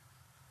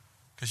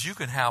 Because you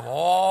can have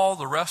all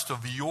the rest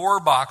of your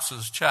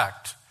boxes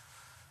checked.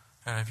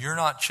 And if you're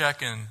not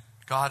checking,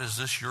 God, is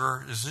this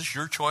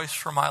your choice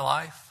for my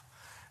life?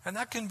 And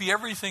that can be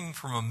everything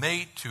from a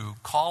mate to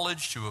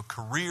college to a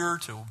career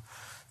to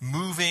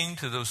moving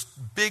to those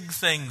big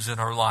things in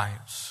our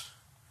lives.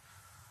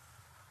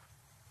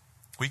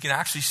 We can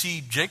actually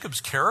see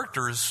Jacob's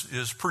character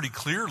is pretty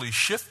clearly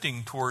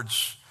shifting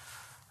towards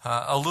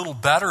a little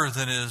better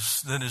than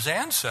his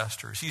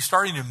ancestors. He's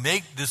starting to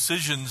make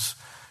decisions,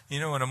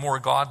 in a more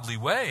godly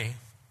way.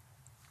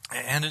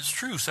 And it's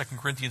true. 2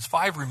 Corinthians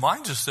 5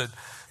 reminds us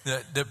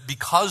that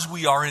because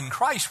we are in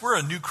Christ, we're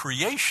a new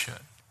creation.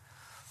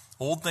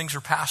 Old things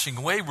are passing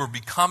away. We're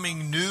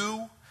becoming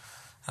new.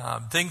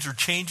 Things are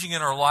changing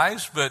in our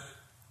lives. But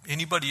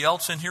anybody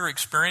else in here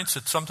experience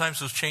that sometimes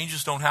those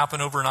changes don't happen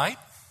overnight?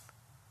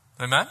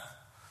 Amen?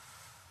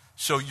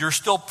 So you're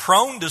still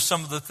prone to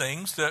some of the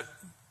things that,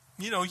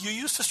 you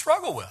used to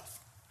struggle with.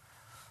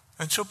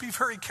 And so be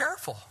very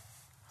careful.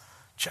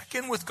 Check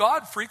in with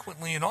God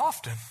frequently and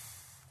often.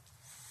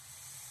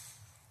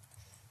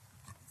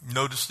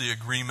 Notice the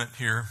agreement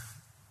here.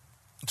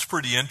 It's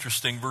pretty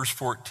interesting. Verse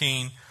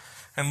 14.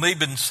 And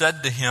Laban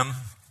said to him,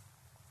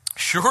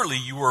 surely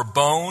you are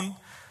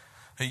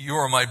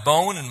my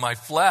bone and my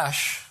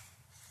flesh.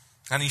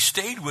 And he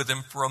stayed with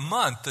him for a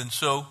month. And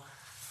so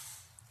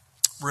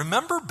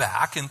remember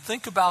back and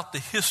think about the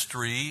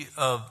history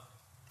of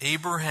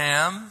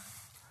Abraham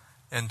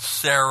and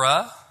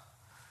Sarah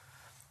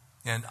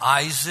and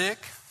Isaac.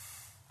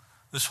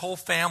 This whole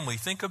family.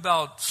 Think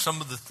about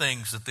some of the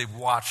things that they've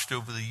watched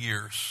over the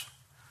years.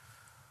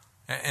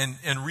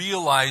 And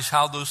realize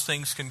how those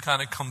things can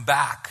kind of come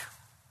back.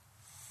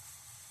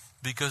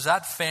 Because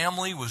that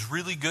family was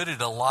really good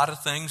at a lot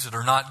of things that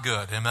are not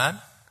good. Amen?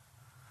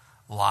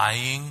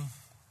 Lying,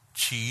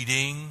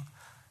 cheating,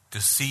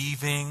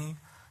 deceiving,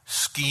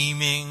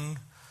 scheming,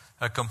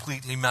 a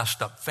completely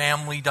messed up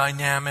family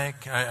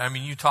dynamic. I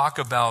mean, you talk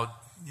about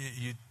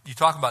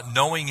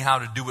knowing how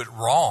to do it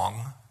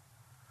wrong.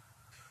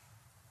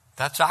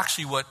 That's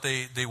actually what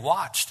they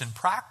watched and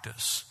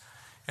practiced.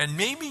 And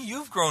maybe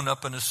you've grown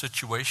up in a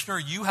situation, or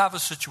you have a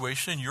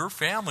situation in your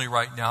family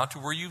right now to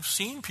where you've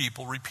seen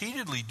people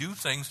repeatedly do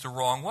things the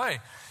wrong way.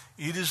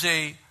 It is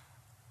a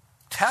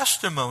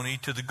testimony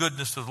to the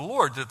goodness of the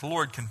Lord that the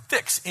Lord can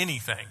fix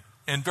anything,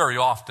 and very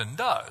often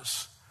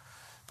does.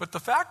 But the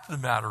fact of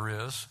the matter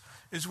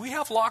is we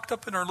have locked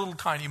up in our little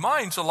tiny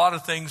minds a lot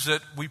of things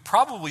that we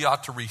probably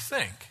ought to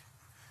rethink.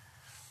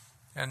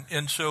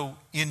 And so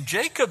in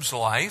Jacob's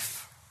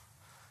life,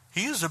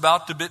 he is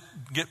about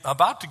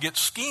to get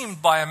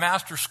schemed by a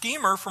master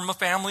schemer from a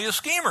family of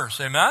schemers.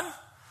 Amen?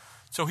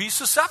 So he's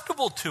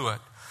susceptible to it.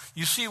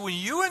 You see, when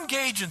you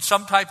engage in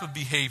some type of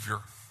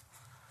behavior,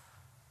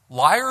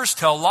 liars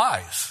tell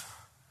lies.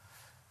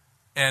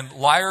 And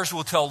liars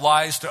will tell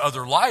lies to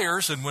other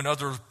liars, and when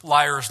other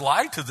liars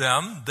lie to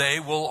them, they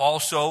will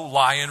also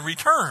lie in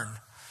return.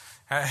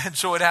 And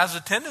so it has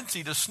a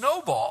tendency to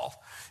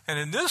snowball. And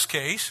in this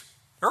case,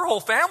 their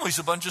whole family's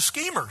a bunch of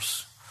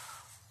schemers.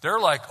 They're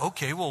like,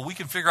 okay, well, we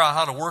can figure out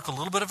how to work a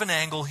little bit of an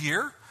angle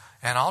here,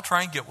 and I'll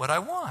try and get what I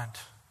want.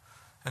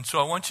 And so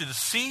I want you to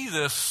see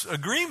this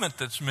agreement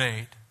that's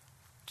made.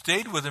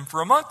 Stayed with him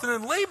for a month, and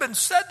then Laban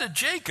said to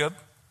Jacob,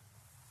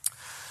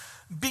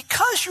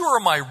 because you are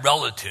my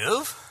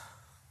relative,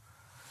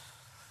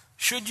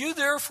 should you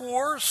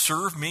therefore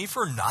serve me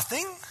for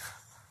nothing?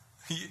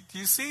 Do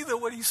you see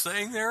what he's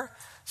saying there?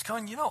 He's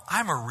going,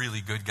 I'm a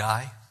really good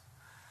guy.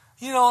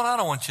 And I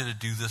don't want you to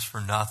do this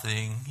for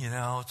nothing.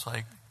 It's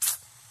like,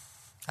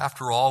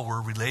 after all,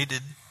 we're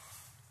related.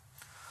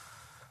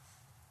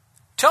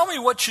 Tell me,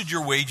 what should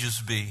your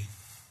wages be?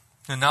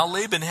 And now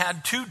Laban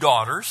had 2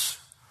 daughters.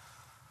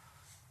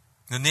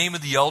 The name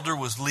of the elder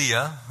was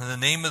Leah, and the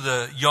name of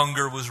the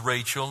younger was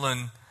Rachel.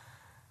 And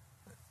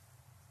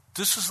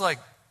this is like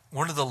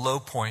one of the low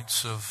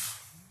points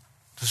of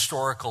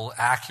historical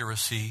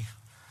accuracy.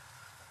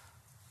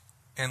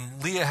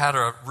 And Leah had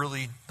a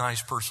really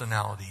nice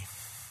personality.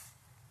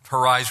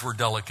 Her eyes were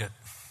delicate.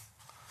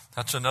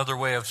 That's another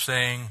way of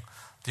saying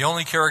the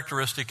only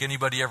characteristic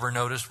anybody ever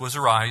noticed was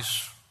her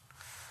eyes.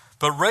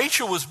 But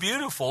Rachel was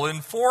beautiful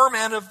in form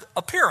and of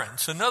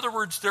appearance. In other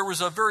words, there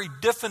was a very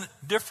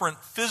different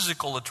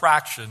physical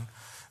attraction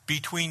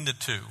between the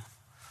two.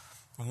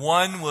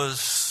 One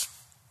was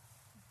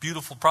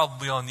beautiful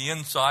probably on the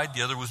inside.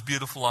 The other was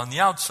beautiful on the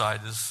outside,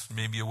 is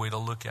maybe a way to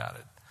look at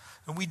it.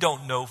 And we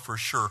don't know for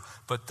sure,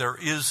 but there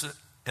is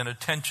an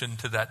attention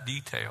to that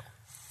detail.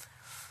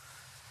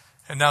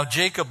 And now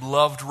Jacob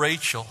loved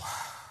Rachel.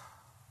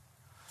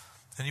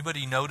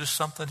 Anybody notice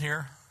something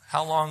here?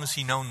 How long has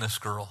he known this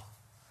girl?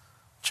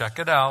 Check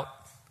it out.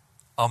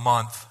 A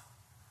month.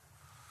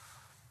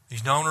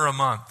 He's known her a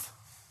month.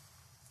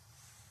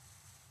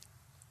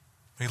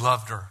 He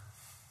loved her.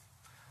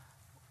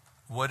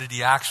 What did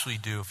he actually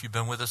do? If you've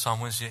been with us on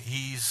Wednesday,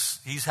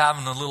 he's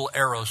having a little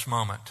Eros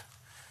moment.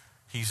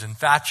 He's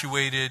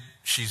infatuated.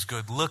 She's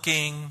good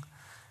looking.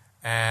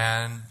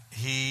 And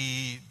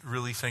he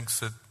really thinks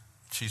that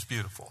she's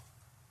beautiful.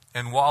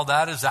 And while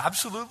that is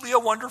absolutely a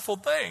wonderful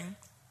thing,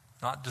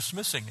 not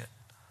dismissing it,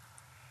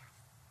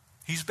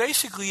 he's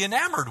basically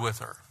enamored with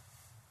her.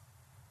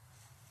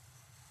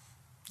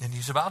 And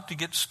he's about to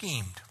get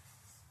schemed.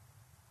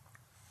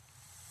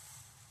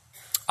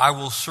 I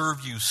will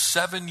serve you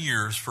 7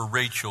 years for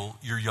Rachel,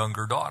 your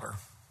younger daughter.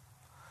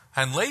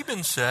 And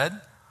Laban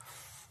said,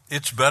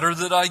 it's better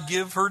that I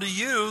give her to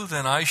you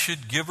than I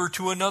should give her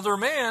to another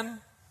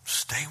man.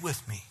 Stay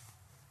with me.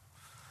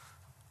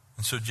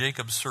 And so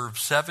Jacob served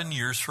 7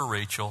 years for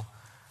Rachel.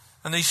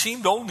 And they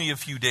seemed only a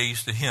few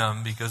days to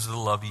him because of the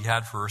love he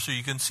had for her. So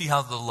you can see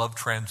how the love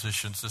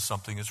transitions to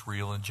something that's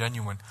real and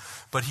genuine.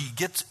 But he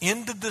gets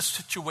into this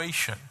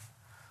situation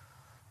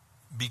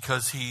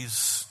because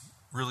he's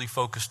really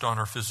focused on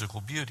her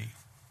physical beauty.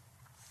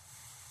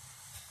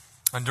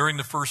 And during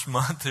the first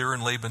month there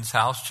in Laban's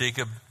house,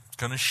 Jacob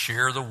going to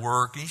share the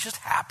work. He's just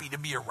happy to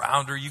be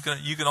around her. You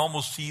can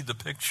almost see the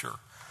picture.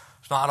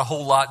 There's not a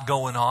whole lot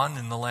going on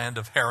in the land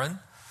of Haran.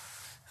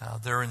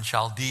 They're in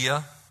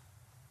Chaldea.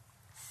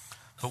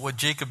 But what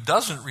Jacob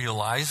doesn't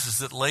realize is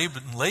that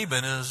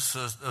Laban is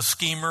a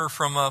schemer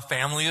from a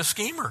family of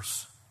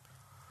schemers.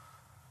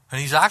 And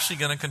he's actually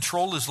going to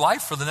control his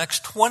life for the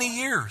next 20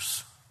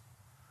 years.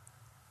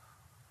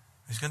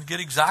 He's going to get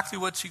exactly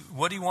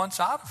what he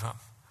wants out of him.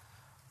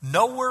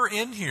 Nowhere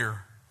in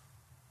here,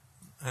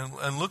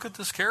 and look at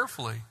this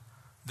carefully,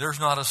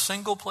 there's not a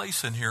single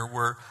place in here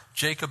where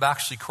Jacob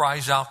actually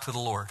cries out to the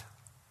Lord.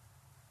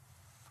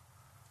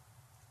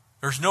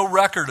 There's no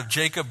record of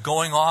Jacob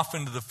going off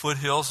into the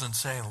foothills and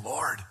saying,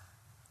 Lord,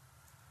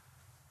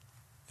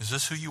 is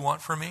this who you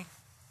want for me?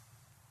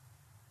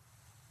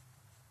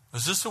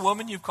 Is this the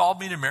woman you've called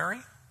me to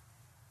marry?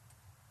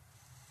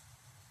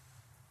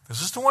 Is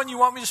this the one you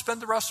want me to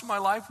spend the rest of my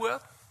life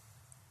with?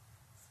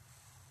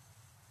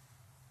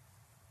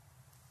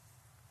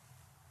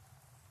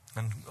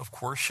 And of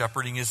course,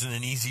 shepherding isn't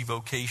an easy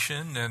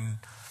vocation, and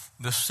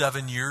this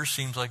 7 years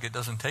seems like it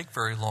doesn't take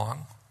very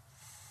long.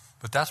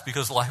 But that's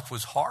because life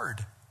was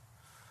hard.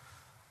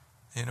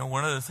 You know,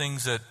 one of the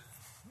things that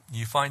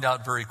you find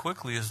out very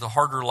quickly is the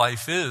harder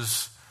life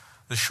is,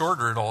 the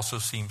shorter it also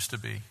seems to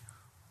be.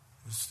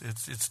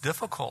 It's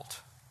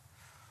difficult.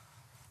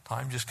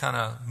 Time just kind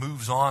of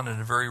moves on at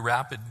a very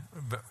rapid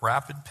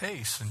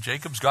pace. And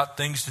Jacob's got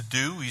things to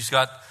do. He's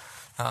got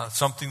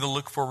something to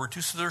look forward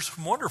to. So there's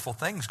some wonderful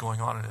things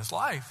going on in his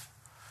life.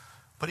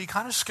 But he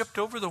kind of skipped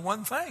over the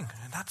one thing,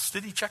 and that's,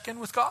 did he check in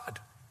with God?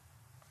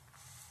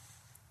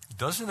 It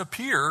doesn't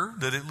appear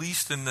that, at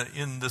least in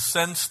the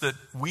sense that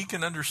we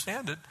can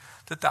understand it,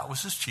 that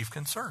was his chief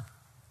concern.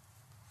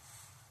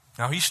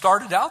 Now, he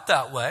started out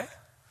that way.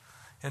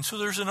 And so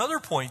there's another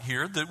point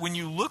here that when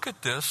you look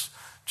at this,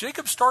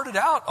 Jacob started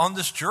out on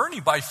this journey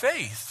by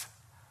faith.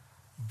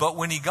 But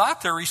when he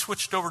got there, he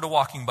switched over to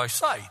walking by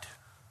sight.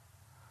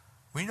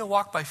 We need to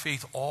walk by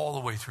faith all the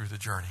way through the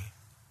journey.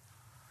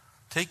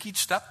 Take each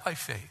step by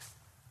faith.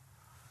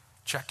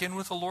 Check in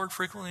with the Lord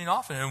frequently and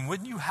often. And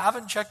when you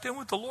haven't checked in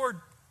with the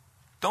Lord,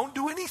 don't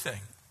do anything.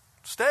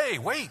 Stay,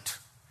 wait.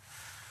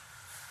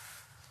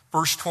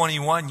 Verse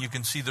 21, you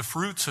can see the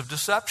fruits of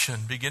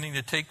deception beginning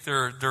to take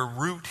their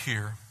root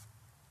here.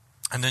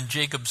 And then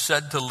Jacob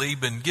said to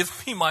Laban,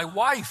 give me my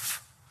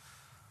wife.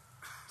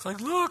 It's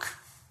like, look,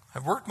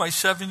 I've worked my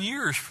 7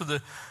 years.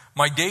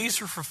 My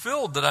days are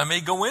fulfilled that I may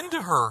go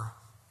into her.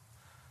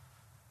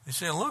 He's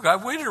saying, look,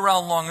 I've waited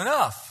around long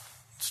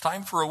enough. It's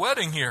time for a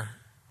wedding here.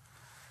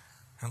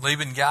 And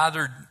Laban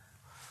gathered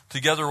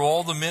together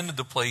all the men of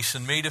the place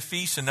and made a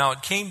feast. And now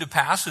it came to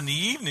pass in the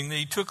evening that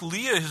he took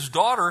Leah, his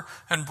daughter,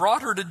 and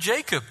brought her to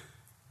Jacob.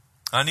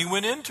 And he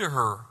went into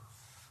her.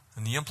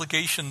 And the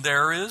implication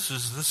there is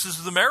this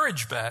is the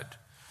marriage bed.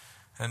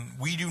 And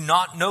we do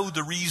not know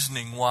the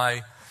reasoning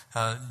why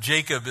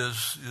Jacob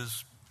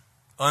is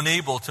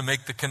unable to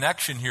make the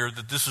connection here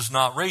that this is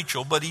not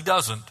Rachel, but he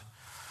doesn't.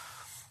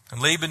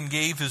 And Laban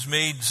gave his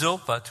maid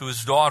Zilpah to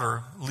his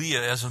daughter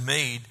Leah as a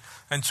maid.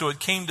 And so it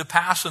came to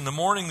pass in the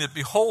morning that,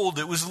 behold,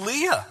 it was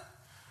Leah.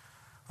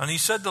 And he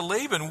said to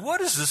Laban,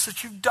 what is this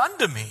that you've done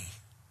to me?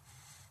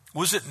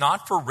 Was it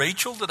not for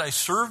Rachel that I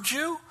served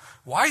you?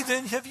 Why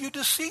then have you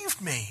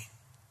deceived me?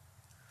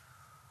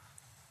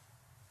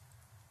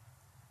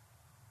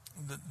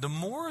 The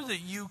more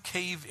that you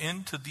cave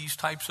into these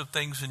types of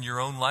things in your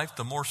own life,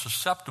 the more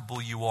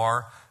susceptible you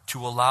are to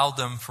allow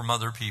them from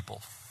other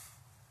people.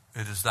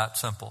 It is that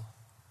simple.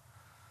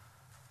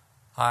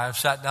 I've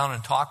sat down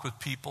and talked with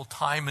people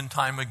time and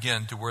time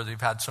again to where they've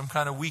had some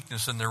kind of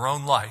weakness in their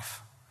own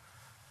life.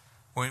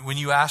 When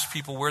you ask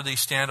people where they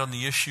stand on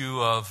the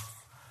issue of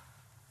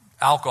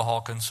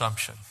alcohol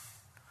consumption,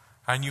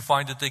 and you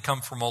find that they come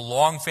from a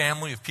long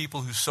family of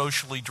people who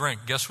socially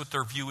drink, guess what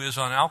their view is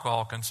on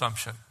alcohol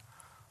consumption?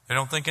 They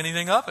don't think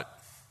anything of it.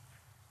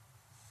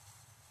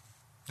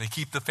 They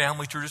keep the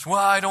family tradition. Well,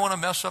 I don't want to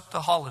mess up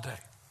the holiday.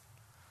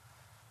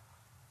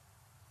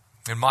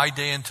 In my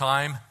day and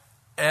time,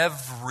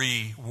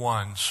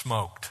 everyone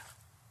smoked.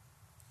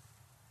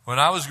 When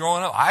I was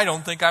growing up, I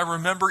don't think I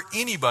remember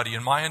anybody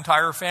in my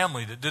entire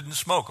family that didn't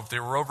smoke if they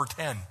were over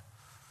 10.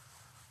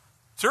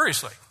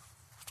 Seriously.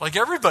 It's like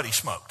everybody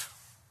smoked.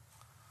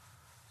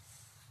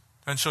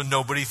 And so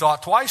nobody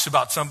thought twice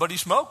about somebody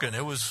smoking.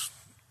 It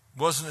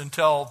wasn't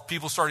until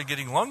people started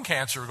getting lung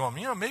cancer going,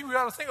 maybe we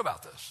ought to think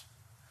about this.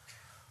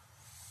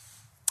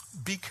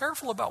 Be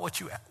careful about what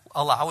you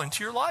allow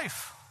into your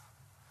life.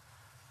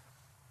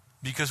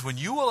 Because when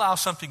you allow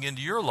something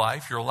into your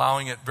life, you're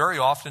allowing it very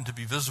often to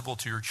be visible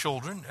to your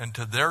children and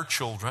to their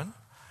children,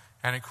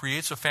 and it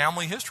creates a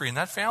family history. And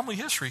that family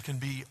history can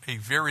be a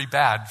very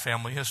bad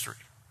family history.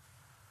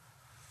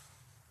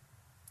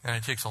 And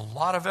it takes a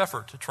lot of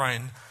effort to try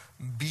and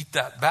beat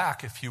that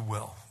back, if you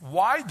will.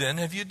 Why then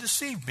have you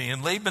deceived me?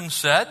 And Laban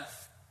said,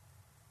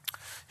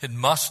 it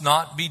must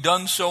not be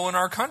done so in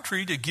our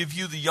country to give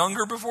you the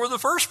younger before the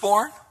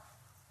firstborn.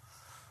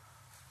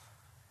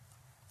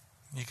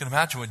 You can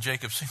imagine what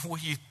Jacob saying, well,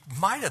 you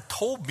might have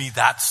told me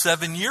that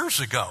 7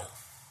 years ago.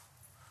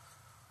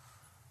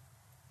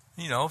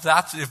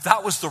 if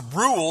that was the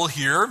rule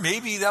here,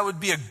 maybe that would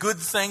be a good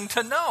thing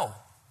to know.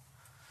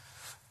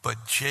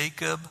 But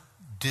Jacob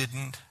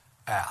didn't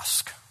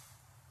ask.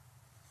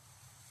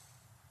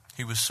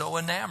 He was so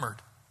enamored.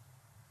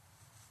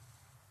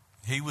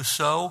 He was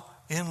so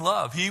in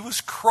love. He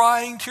was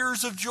crying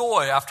tears of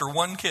joy after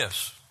one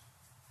kiss.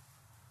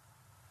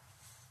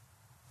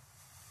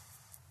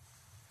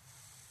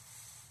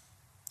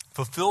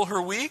 Fulfill her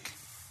week,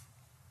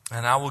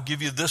 and I will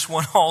give you this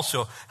one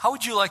also. How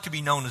would you like to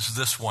be known as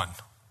this one?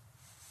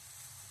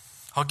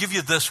 I'll give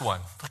you this one,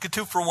 like a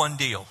 2-for-1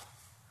 deal.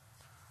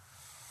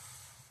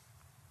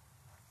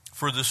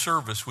 For the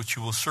service which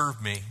you will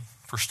serve me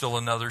for still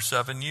another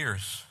 7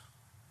 years.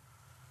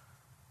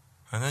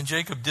 And then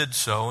Jacob did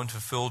so and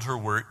fulfilled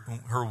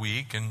her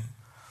week, and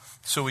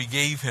so he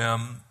gave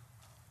him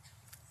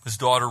his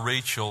daughter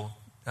Rachel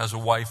as a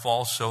wife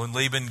also, and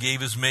Laban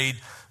gave his maid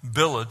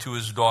Bilhah to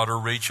his daughter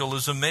Rachel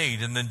as a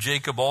maid. And then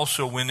Jacob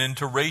also went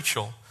into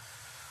Rachel.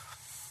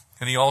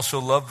 And he also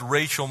loved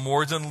Rachel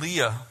more than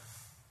Leah.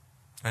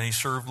 And he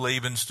served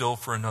Laban still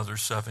for another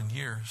 7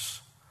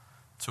 years.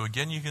 So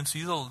again, you can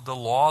see the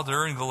law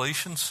there in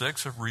Galatians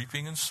 6 of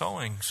reaping and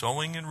sowing.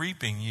 Sowing and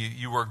reaping.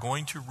 You are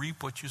going to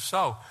reap what you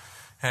sow.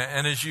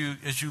 And as you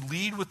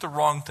lead with the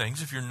wrong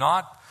things, if you're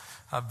not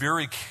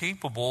very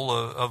capable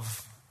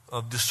of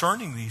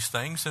discerning these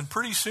things, and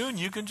pretty soon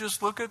you can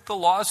just look at the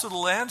laws of the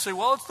land and say,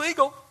 well, it's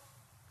legal.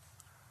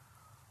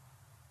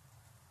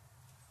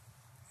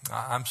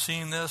 I'm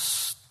seeing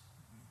this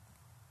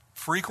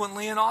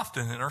frequently and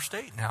often in our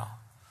state now.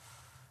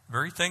 The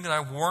very thing that I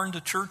warned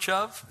the church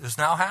of is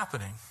now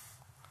happening.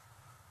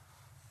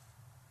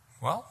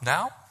 Well,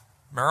 now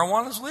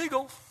marijuana is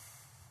legal,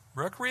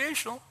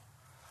 recreational.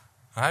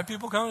 I have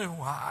people coming,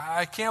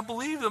 I can't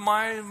believe that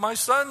my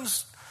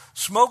son's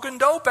smoking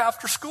dope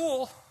after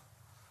school.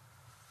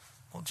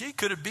 Well, gee,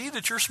 could it be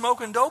that you're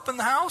smoking dope in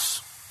the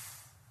house?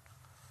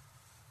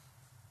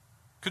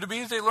 Could it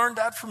be that they learned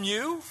that from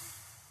you?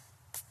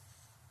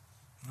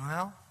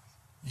 Well,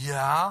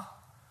 yeah.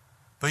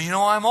 But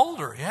I'm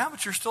older. Yeah,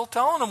 but you're still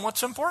telling them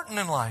what's important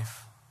in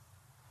life.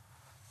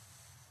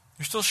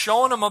 You're still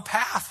showing them a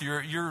path.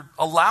 You're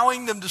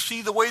allowing them to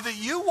see the way that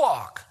you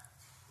walk.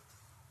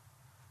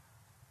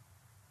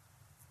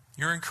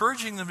 You're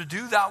encouraging them to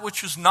do that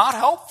which is not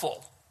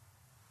helpful.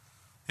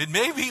 It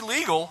may be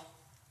legal,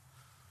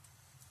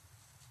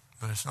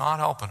 but it's not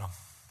helping them.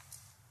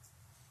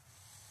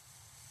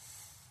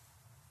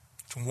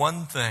 It's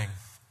one thing.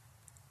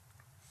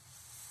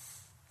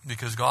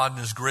 Because God in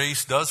His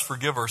grace does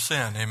forgive our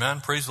sin.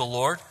 Amen? Praise the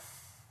Lord.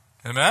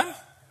 Amen?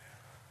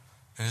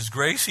 In His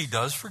grace, He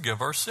does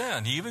forgive our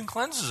sin. He even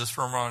cleanses us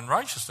from our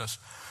unrighteousness.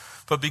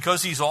 But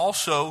because He's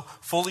also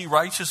fully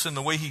righteous in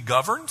the way He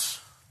governs,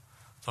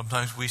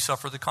 sometimes we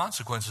suffer the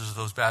consequences of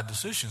those bad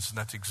decisions. And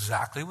that's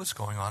exactly what's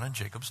going on in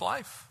Jacob's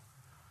life.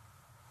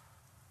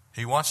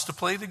 He wants to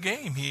play the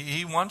game.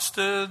 He wants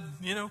to,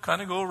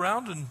 kind of go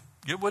around and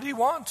get what he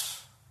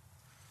wants.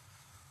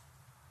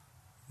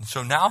 And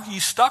so now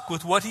he's stuck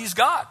with what he's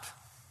got.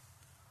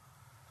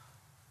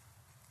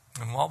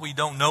 And while we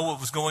don't know what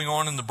was going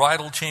on in the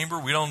bridal chamber,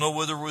 we don't know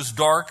whether it was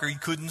dark or he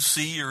couldn't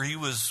see or he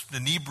was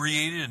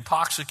inebriated,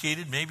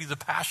 intoxicated. Maybe the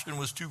passion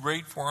was too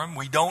great for him.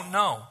 We don't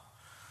know.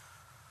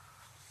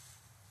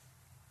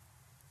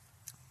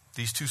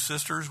 These two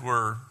sisters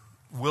were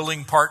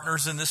willing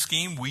partners in this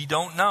scheme. We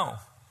don't know.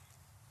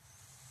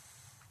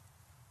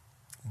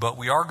 But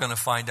we are going to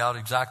find out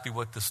exactly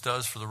what this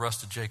does for the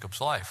rest of Jacob's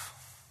life.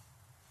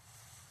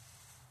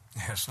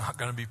 It's not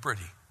going to be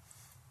pretty.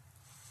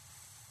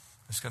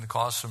 It's going to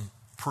cause some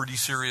pretty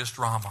serious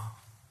drama.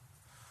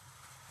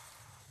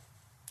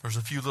 There's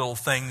a few little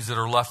things that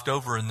are left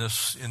over in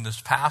this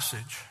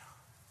passage.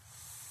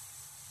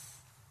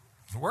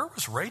 Where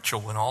was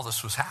Rachel when all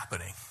this was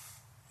happening?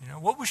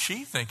 What was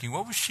she thinking?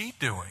 What was she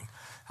doing?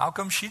 How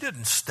come she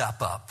didn't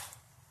step up?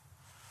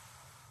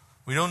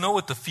 We don't know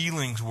what the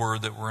feelings were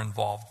that were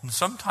involved. And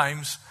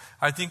sometimes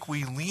I think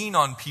we lean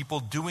on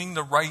people doing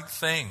the right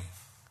thing.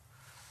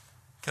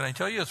 Can I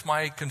tell you, it's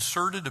my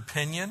concerted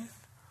opinion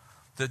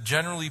that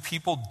generally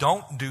people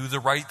don't do the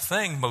right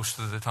thing most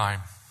of the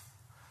time.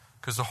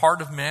 Because the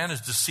heart of man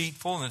is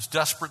deceitful and it's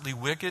desperately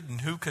wicked,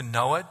 and who can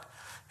know it?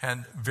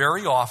 And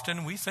very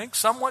often we think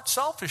somewhat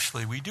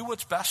selfishly. We do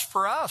what's best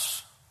for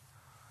us.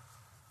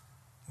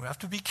 We have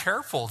to be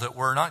careful that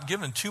we're not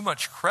giving too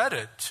much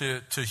credit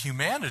to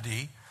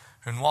humanity.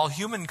 And while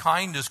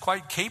humankind is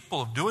quite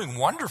capable of doing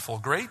wonderful,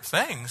 great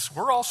things,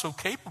 we're also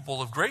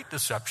capable of great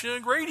deception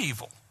and great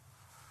evil.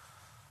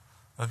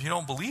 If you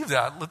don't believe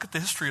that, look at the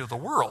history of the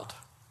world.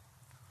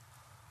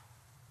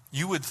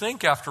 You would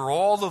think after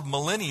all the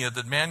millennia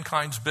that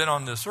mankind's been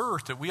on this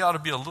earth that we ought to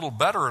be a little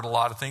better at a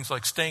lot of things,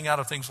 like staying out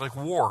of things like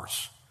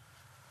wars,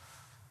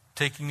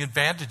 taking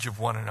advantage of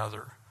one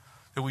another.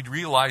 That we'd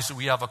realize that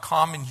we have a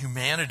common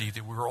humanity,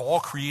 that we were all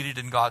created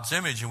in God's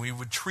image, and we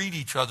would treat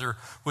each other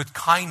with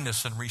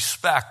kindness and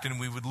respect, and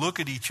we would look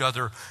at each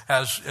other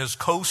as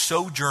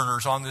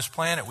co-sojourners on this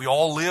planet. We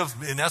all live,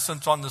 in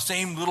essence, on the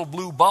same little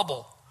blue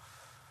bubble.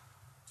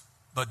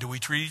 But do we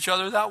treat each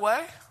other that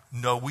way?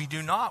 No, we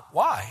do not.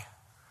 Why?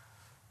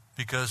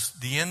 Because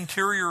the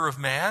interior of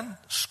man,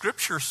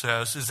 Scripture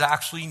says, is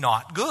actually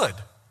not good.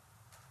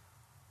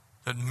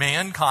 That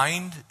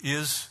mankind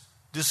is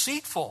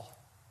deceitful.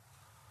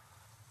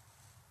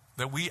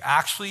 That we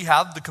actually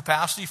have the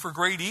capacity for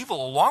great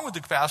evil along with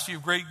the capacity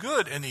of great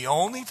good. And the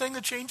only thing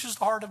that changes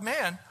the heart of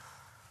man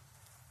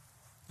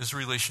is a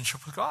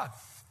relationship with God.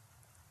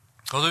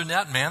 Other than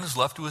that, man is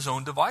left to his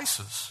own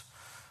devices,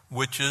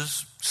 which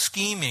is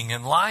scheming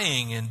and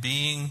lying and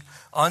being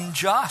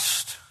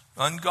unjust,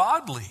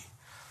 ungodly,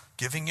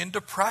 giving into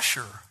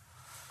pressure,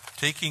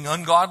 taking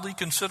ungodly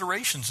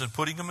considerations and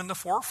putting them in the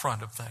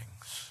forefront of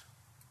things.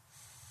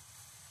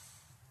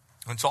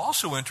 And it's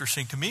also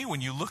interesting to me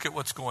when you look at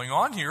what's going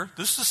on here,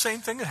 this is the same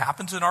thing that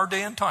happens in our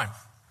day and time.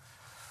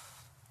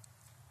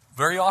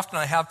 Very often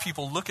I have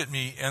people look at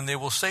me and they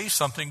will say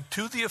something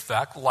to the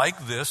effect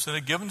like this in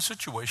a given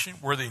situation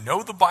where they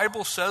know the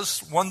Bible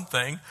says one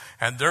thing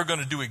and they're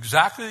going to do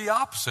exactly the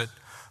opposite.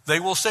 They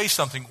will say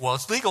something, well,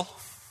 it's legal.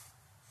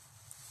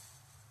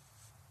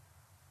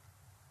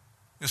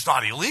 It's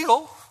not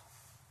illegal.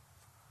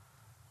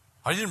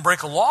 I didn't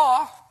break a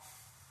law.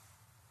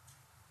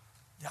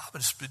 Yeah,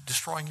 but it's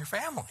destroying your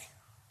family.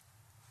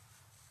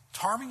 It's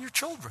harming your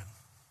children.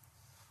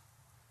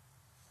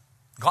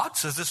 God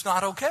says it's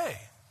not okay.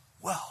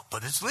 Well,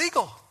 but it's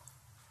legal.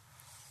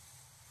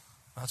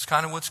 That's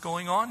kind of what's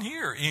going on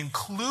here,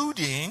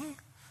 including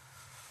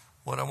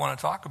what I want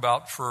to talk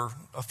about for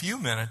a few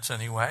minutes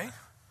anyway,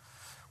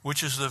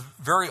 which is the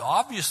very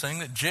obvious thing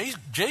that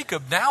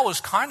Jacob now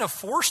has kind of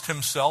forced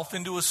himself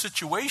into a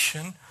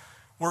situation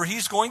where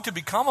he's going to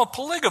become a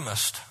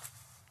polygamist.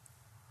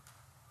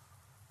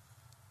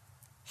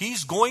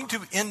 He's going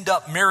to end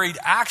up married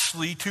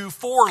actually to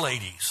 4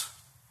 ladies.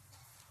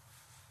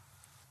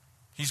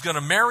 He's going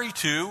to marry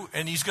 2,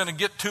 and he's going to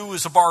get 2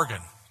 as a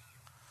bargain.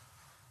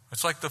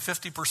 It's like the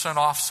 50%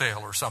 off sale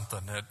or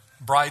something at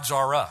Brides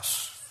R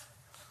Us.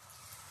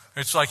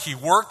 It's like he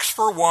works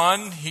for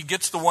one, he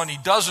gets the one he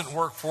doesn't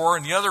work for,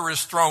 and the other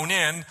is thrown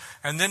in,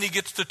 and then he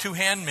gets the 2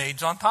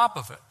 handmaids on top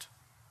of it.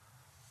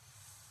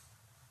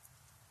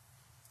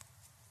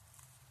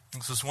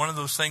 This is one of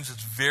those things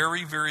that's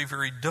very, very,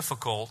 very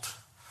difficult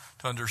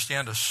to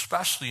understand,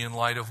 especially in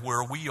light of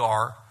where we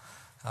are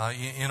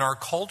in our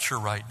culture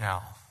right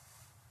now.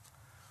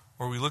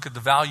 Where we look at the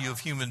value of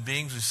human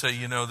beings, we say,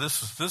 you know,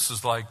 this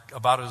is like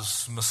about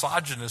as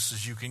misogynist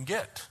as you can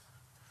get.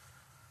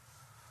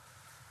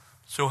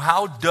 So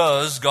how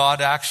does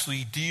God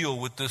actually deal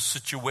with this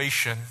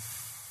situation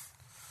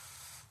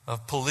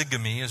of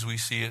polygamy as we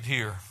see it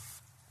here?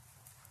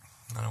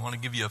 And I want to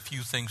give you a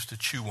few things to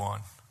chew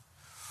on.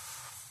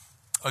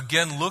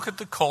 Again, look at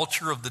the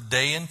culture of the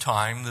day and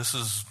time. This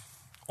is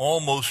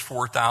almost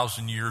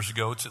 4,000 years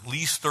ago. It's at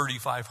least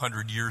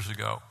 3,500 years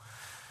ago.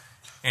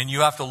 And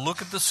you have to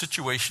look at the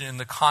situation in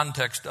the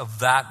context of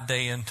that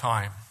day and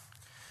time.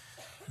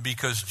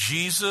 Because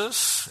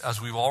Jesus,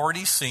 as we've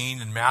already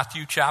seen in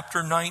Matthew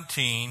chapter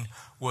 19,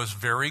 was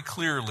very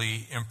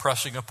clearly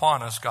impressing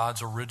upon us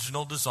God's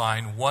original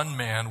design, one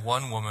man,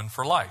 one woman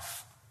for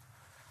life.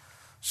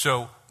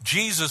 So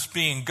Jesus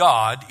being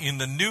God in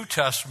the New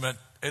Testament,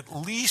 at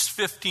least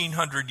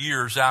 1,500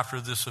 years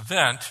after this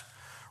event,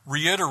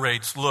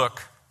 reiterates,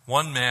 look,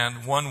 one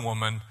man, one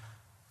woman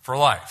for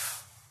life.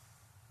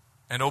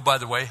 And oh, by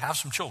the way, have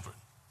some children.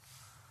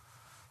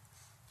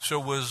 So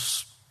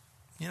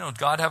did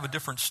God have a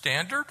different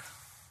standard?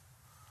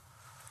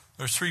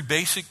 There's 3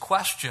 basic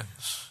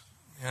questions.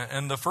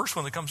 And the first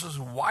one that comes is,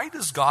 why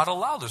does God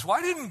allow this?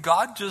 Why didn't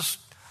God just,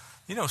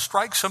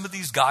 strike some of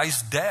these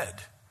guys dead?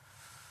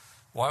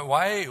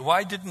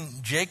 Why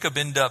didn't Jacob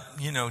end up,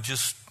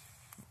 just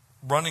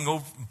running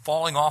over,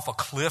 falling off a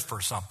cliff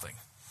or something?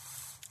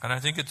 And I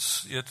think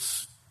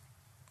it's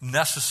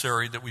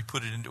necessary that we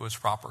put it into its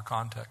proper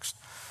context.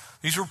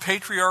 These were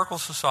patriarchal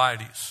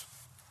societies.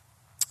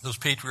 Those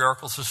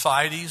patriarchal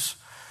societies,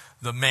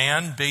 the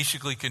man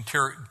basically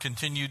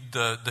continued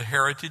the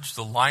heritage,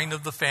 the line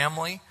of the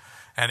family,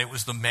 and it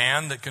was the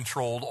man that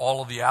controlled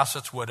all of the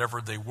assets, whatever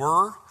they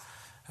were.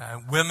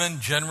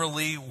 Women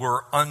generally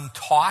were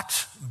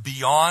untaught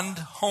beyond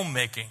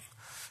homemaking.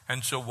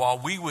 And so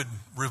while we would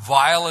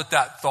revile at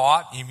that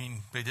thought, you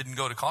mean they didn't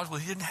go to college? Well,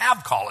 they didn't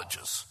have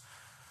colleges.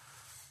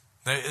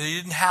 They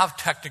didn't have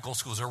technical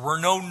schools. There were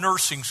no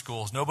nursing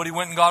schools. Nobody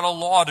went and got a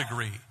law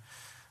degree.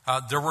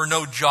 There were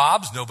no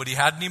jobs. Nobody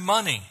had any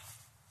money.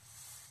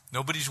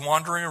 Nobody's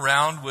wandering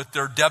around with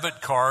their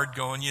debit card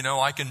going,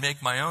 I can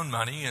make my own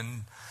money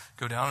and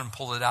go down and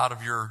pull it out of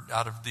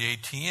the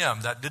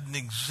ATM. That didn't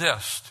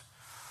exist.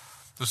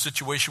 The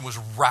situation was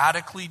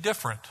radically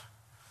different.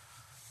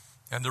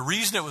 And the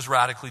reason it was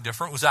radically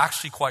different was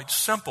actually quite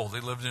simple. They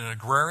lived in an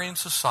agrarian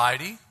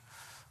society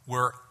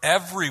where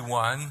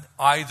everyone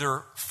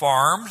either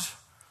farmed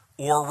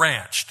or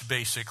ranched,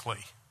 basically.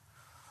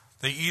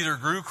 They either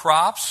grew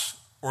crops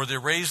or they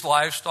raised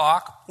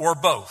livestock or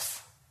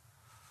both.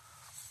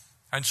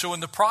 And so in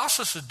the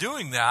process of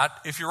doing that,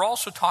 if you're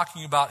also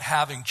talking about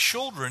having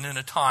children in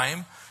a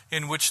time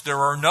in which there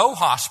are no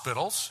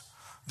hospitals,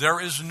 there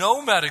is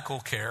no medical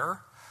care,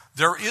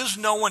 There is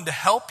no one to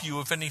help you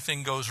if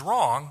anything goes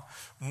wrong.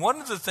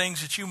 One of the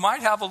things that you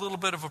might have a little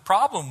bit of a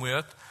problem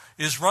with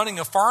is running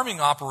a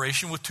farming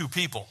operation with 2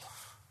 people.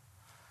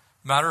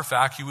 Matter of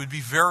fact, you would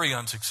be very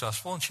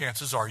unsuccessful, and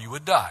chances are you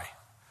would die.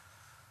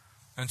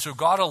 And so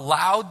God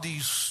allowed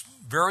these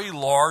very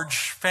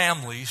large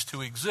families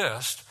to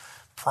exist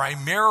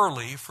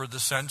primarily for the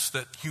sense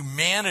that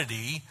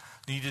humanity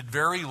needed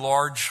very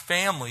large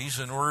families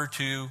in order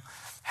to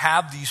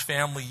have these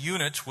family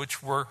units,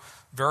 which were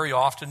very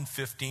often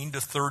 15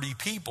 to 30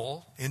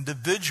 people,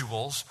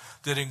 individuals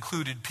that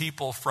included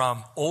people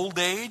from old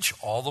age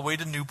all the way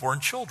to newborn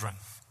children.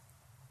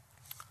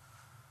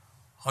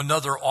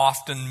 Another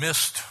often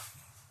missed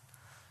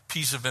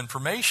piece of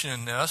information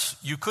in this,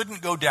 you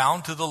couldn't go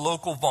down to the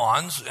local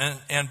Vons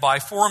and buy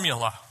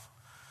formula.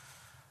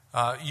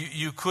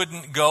 You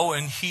couldn't go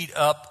and heat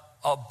up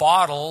a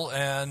bottle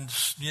and,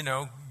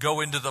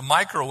 go into the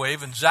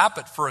microwave and zap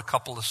it for a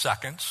couple of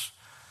seconds.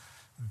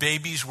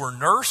 Babies were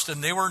nursed,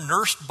 and they were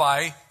nursed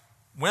by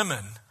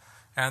women.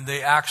 And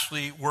they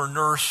actually were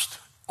nursed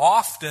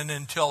often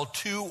until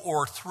 2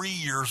 or 3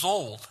 years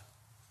old.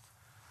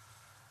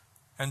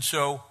 And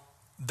so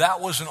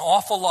that was an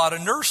awful lot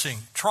of nursing.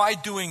 Try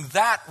doing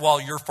that while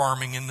you're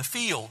farming in the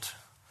field.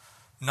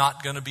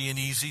 Not going to be an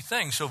easy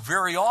thing. So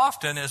very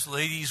often, as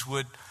ladies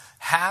would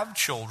have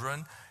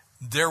children,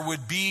 there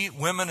would be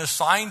women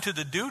assigned to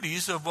the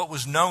duties of what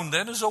was known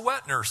then as a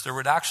wet nurse. There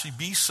would actually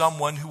be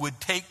someone who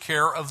would take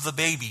care of the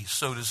babies,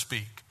 so to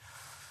speak.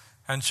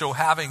 And so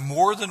having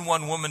more than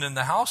one woman in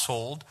the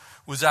household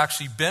was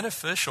actually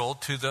beneficial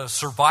to the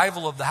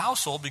survival of the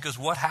household, because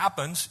what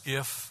happens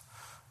if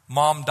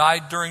mom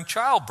died during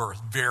childbirth?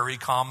 Very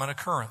common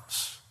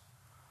occurrence.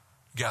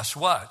 Guess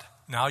what?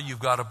 Now you've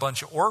got a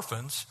bunch of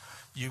orphans.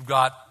 You've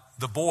got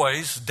the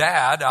boys'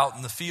 dad out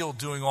in the field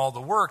doing all the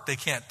work. They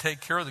can't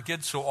take care of the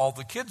kids, so all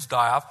the kids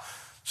die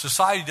off.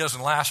 Society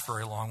doesn't last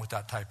very long with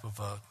that type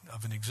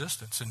of an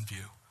existence in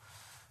view.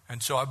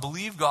 And so I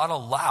believe God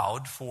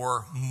allowed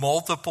for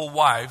multiple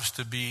wives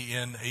to be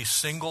in a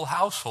single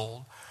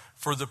household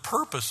for the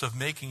purpose of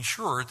making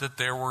sure that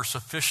there were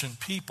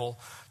sufficient people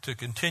to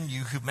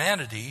continue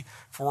humanity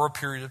for a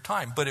period of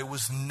time. But it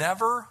was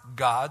never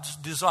God's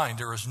design.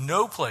 There is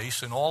no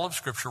place in all of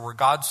Scripture where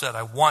God said,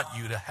 I want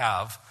you to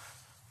have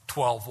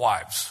 12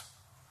 wives.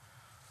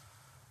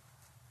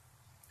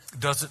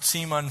 Does it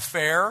seem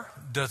unfair?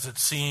 Does it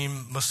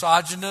seem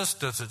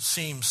misogynist? Does it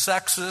seem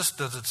sexist?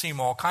 Does it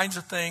seem all kinds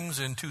of things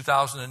in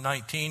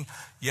 2019?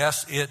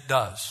 Yes, it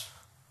does.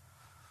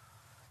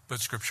 But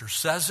Scripture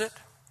says it.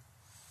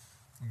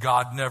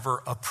 God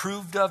never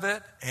approved of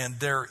it, and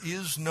there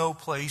is no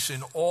place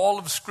in all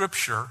of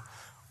Scripture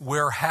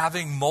where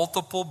having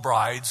multiple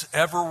brides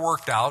ever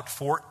worked out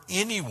for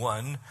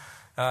anyone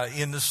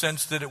in the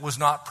sense that it was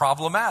not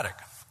problematic.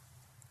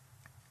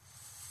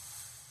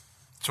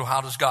 So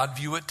how does God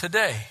view it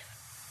today?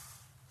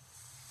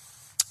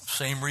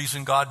 Same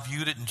reason God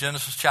viewed it in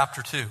Genesis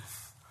chapter 2.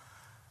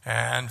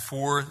 And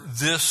for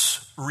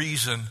this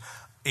reason,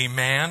 a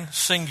man,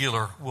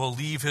 singular, will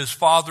leave his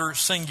father,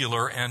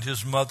 singular, and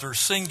his mother,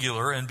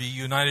 singular, and be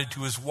united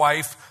to his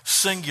wife,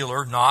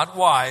 singular, not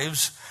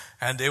wives,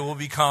 and they will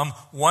become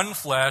one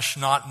flesh,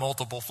 not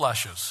multiple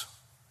fleshes.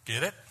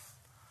 Get it?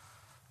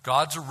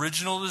 God's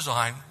original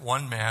design,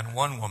 one man,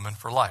 one woman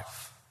for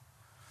life.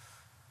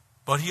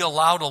 But he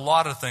allowed a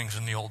lot of things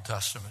in the Old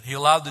Testament. He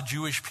allowed the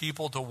Jewish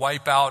people to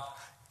wipe out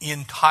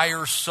entire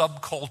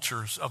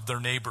subcultures of their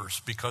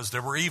neighbors because they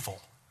were evil.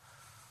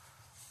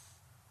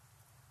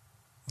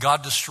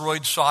 God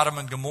destroyed Sodom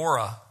and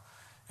Gomorrah,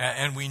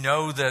 and we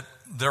know that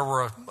there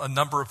were a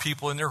number of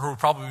people in there who were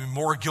probably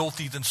more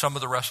guilty than some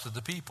of the rest of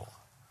the people.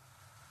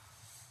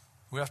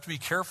 We have to be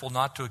careful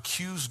not to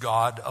accuse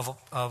God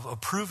of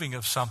approving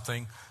of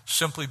something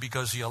simply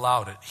because he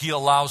allowed it. He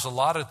allows a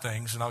lot of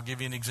things, and I'll give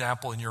you an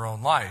example in your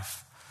own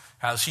life.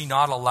 Has he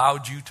not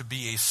allowed you to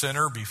be a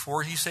sinner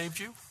before he saved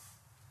you?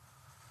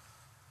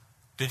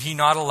 Did he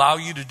not allow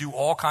you to do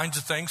all kinds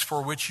of things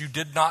for which you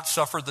did not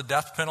suffer the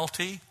death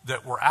penalty,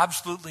 that were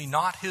absolutely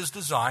not his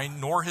design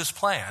nor his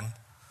plan,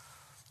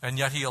 and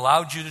yet he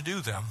allowed you to do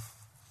them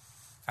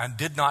and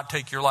did not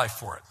take your life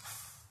for it?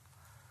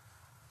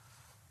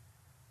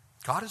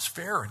 God is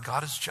fair and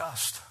God is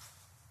just.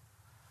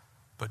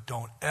 But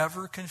don't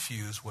ever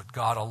confuse what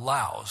God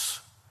allows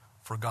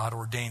for God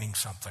ordaining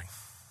something.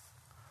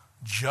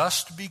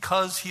 Just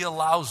because he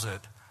allows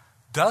it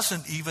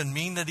doesn't even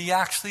mean that he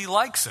actually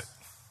likes it.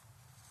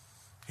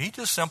 He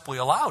just simply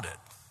allowed it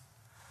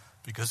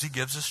because he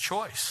gives us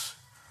choice.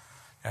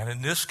 And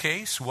in this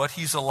case, what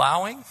he's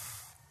allowing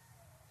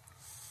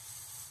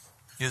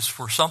is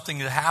for something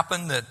to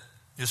happen that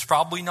is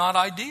probably not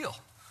ideal.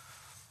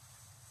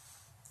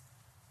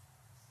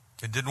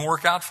 It didn't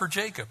work out for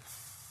Jacob.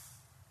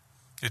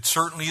 It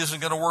certainly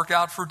isn't going to work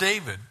out for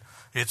David.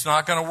 It's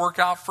not going to work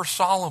out for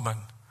Solomon.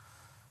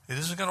 It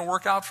isn't going to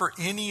work out for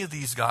any of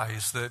these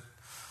guys that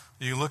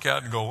you look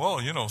at and go,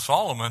 well,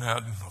 Solomon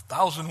had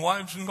 1,000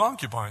 wives and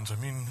concubines. I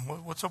mean,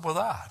 what's up with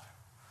that?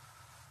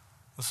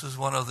 This is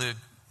one of the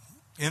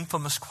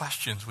infamous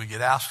questions we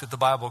get asked at the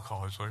Bible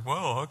college. Like,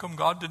 well, how come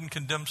God didn't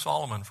condemn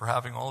Solomon for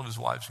having all of his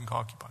wives and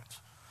concubines?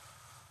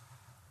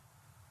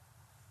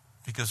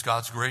 Because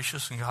God's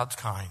gracious and God's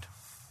kind.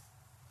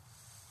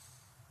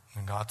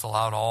 And God's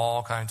allowed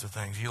all kinds of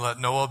things. He let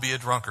Noah be a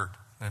drunkard.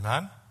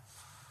 Amen?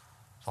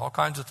 There's all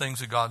kinds of things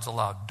that God's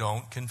allowed.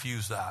 Don't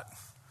confuse that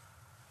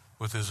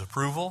with his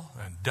approval,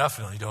 and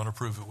definitely don't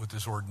approve it with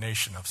his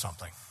ordination of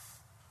something.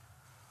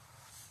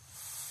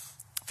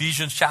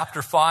 Ephesians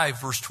chapter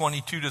 5, verse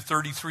 22 to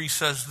 33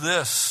 says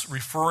this,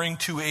 referring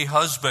to a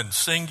husband,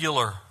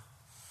 singular.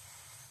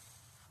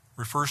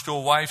 Refers to a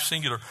wife,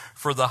 singular.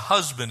 For the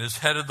husband is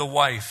head of the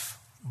wife,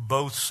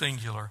 both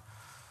singular.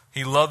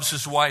 He loves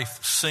his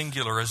wife,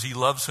 singular, as he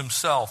loves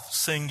himself,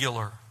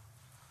 singular.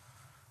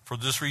 For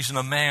this reason,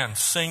 a man,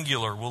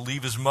 singular, will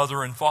leave his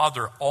mother and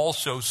father,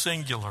 also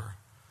singular.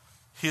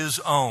 His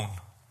own,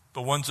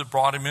 the ones that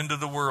brought him into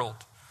the world,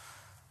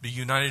 be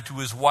united to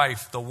his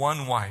wife, the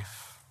one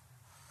wife.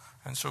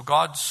 And so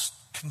God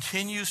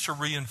continues to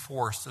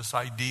reinforce this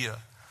idea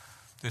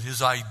that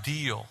his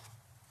ideal,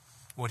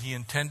 what he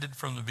intended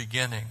from the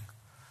beginning,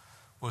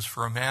 was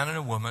for a man and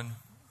a woman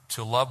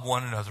to love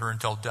one another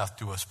until death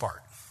do us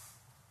part.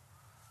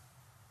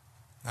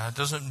 Now, it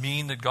doesn't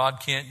mean that God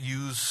can't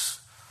use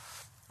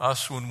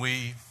us when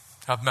we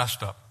have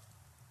messed up.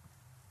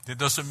 It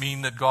doesn't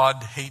mean that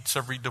God hates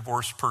every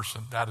divorced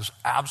person. That is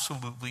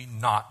absolutely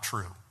not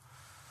true.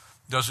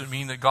 It doesn't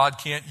mean that God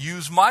can't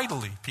use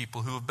mightily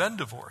people who have been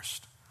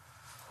divorced.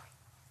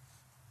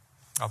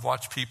 I've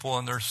watched people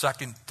in their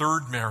second,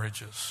 third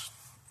marriages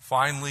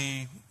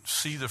finally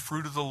see the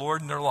fruit of the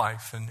Lord in their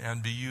life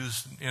and be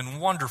used in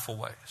wonderful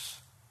ways.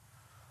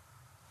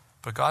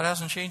 But God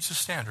hasn't changed his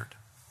standard.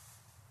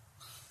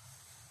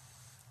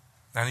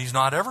 And he's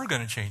not ever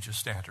going to change his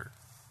standard.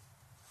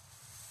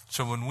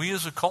 So when we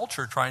as a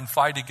culture try and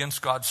fight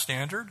against God's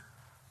standard,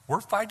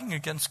 we're fighting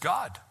against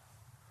God.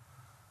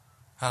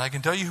 And I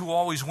can tell you who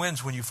always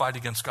wins when you fight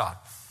against God.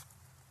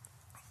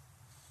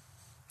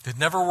 It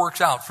never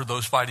works out for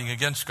those fighting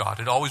against God.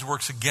 It always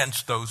works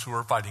against those who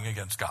are fighting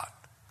against God.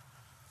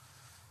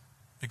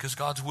 Because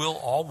God's will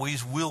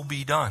always will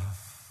be done.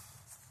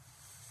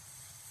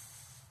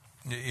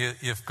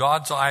 If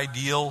God's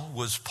ideal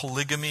was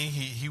polygamy,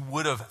 he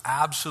would have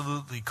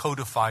absolutely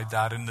codified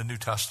that in the New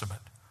Testament.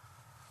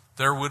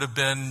 There would have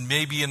been,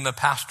 maybe in the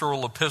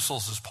pastoral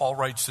epistles, as Paul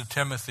writes to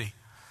Timothy,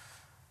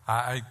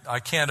 I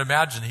can't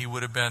imagine he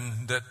would have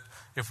been that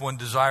if one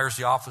desires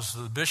the office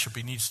of the bishop,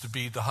 he needs to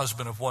be the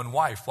husband of one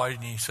wife. Why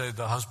didn't he say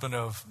the husband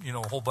of, a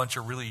whole bunch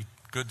of really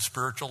good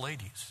spiritual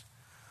ladies?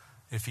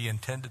 If he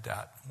intended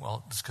that,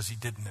 well, it's because he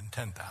didn't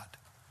intend that.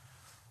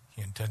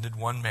 He intended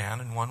one man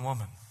and one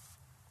woman.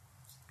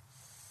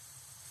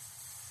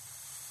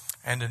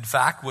 And in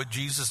fact, what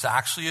Jesus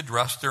actually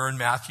addressed there in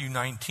Matthew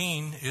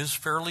 19 is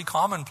fairly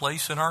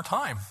commonplace in our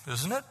time,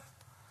 isn't it?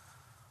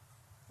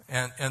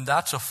 And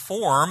that's a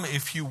form,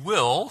 if you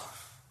will,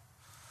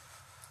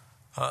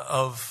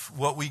 of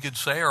what we could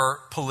say are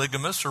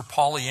polygamous or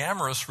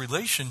polyamorous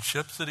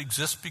relationships that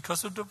exist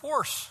because of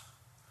divorce.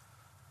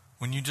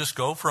 When you just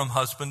go from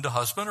husband to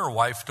husband or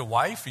wife to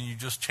wife and you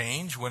just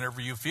change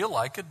whenever you feel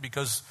like it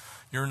because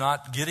you're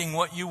not getting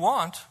what you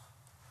want.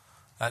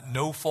 That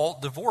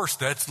no-fault divorce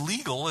that's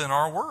legal in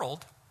our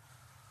world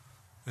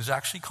is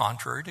actually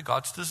contrary to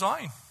God's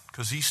design,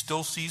 because he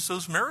still sees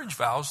those marriage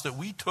vows that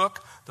we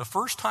took the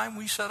first time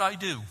we said I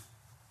do.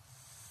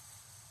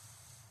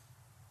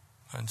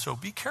 And so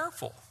be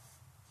careful.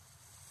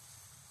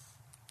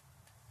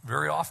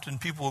 Very often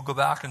people will go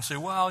back and say,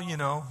 well,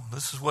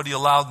 this is what he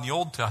allowed in the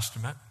Old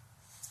Testament.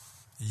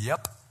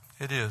 Yep,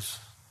 it is.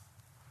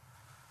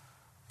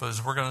 But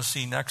as we're going to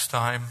see next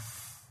time,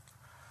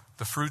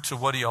 the fruits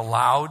of what he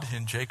allowed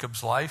in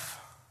Jacob's life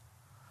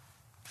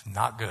is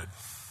not good.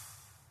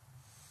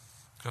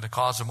 It's going to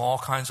cause him all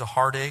kinds of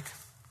heartache.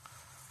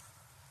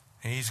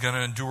 And he's going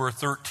to endure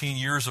 13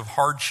 years of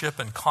hardship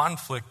and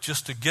conflict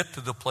just to get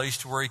to the place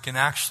to where he can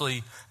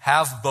actually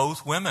have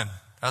both women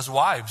as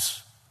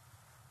wives.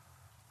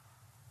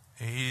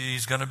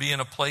 He's going to be in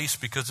a place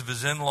because of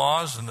his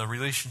in-laws and the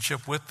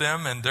relationship with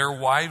them and their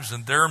wives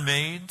and their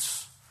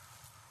maids.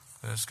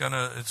 It's going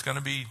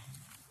to be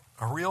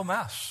a real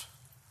mess.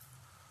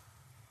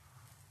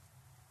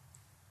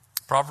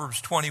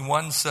 Proverbs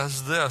 21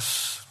 says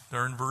this,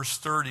 there in verse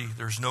 30,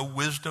 there's no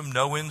wisdom,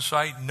 no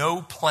insight,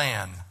 no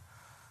plan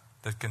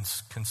that can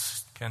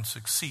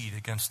succeed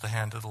against the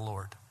hand of the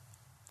Lord.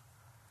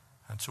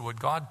 And so what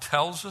God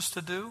tells us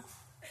to do,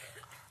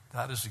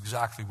 that is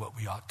exactly what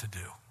we ought to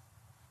do.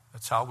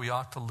 That's how we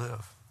ought to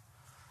live.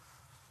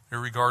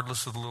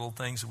 Irregardless of the little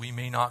things that we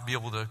may not be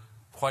able to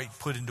quite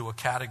put into a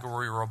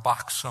category or a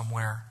box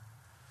somewhere.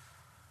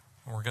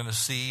 And we're going to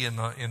see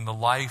in the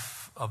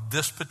life of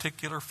this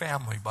particular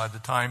family, by the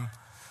time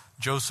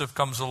Joseph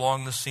comes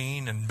along the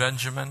scene and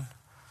Benjamin,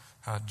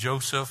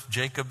 Joseph,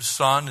 Jacob's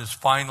son, his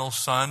final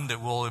son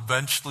that will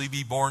eventually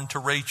be born to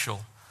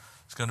Rachel,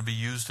 is going to be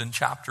used in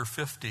chapter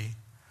 50.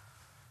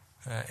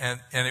 And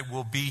it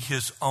will be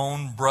his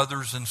own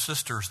brothers and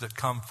sisters that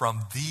come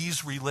from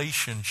these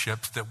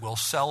relationships that will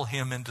sell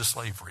him into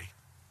slavery.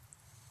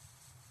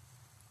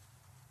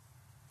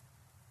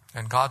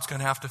 And God's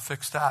going to have to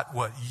fix that.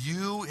 What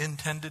you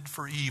intended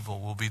for evil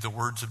will be the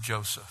words of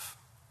Joseph.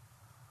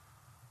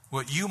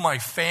 What you, my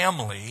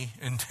family,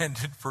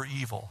 intended for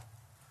evil,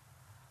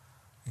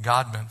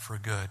 God meant for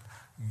good.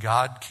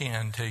 God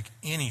can take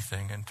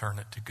anything and turn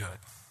it to good.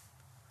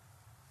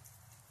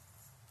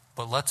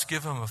 But let's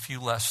give him a few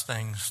less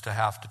things to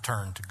have to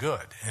turn to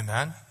good.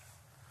 Amen?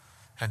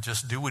 And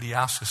just do what he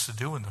asks us to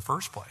do in the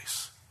first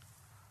place.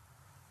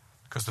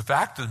 Because the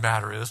fact of the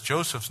matter is,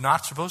 Joseph's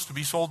not supposed to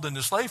be sold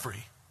into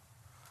slavery.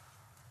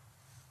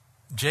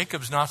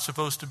 Jacob's not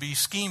supposed to be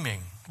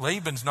scheming.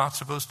 Laban's not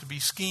supposed to be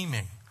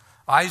scheming.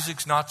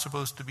 Isaac's not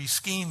supposed to be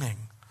scheming.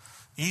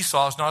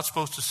 Esau's not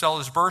supposed to sell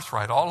his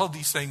birthright. All of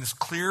these things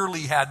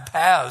clearly had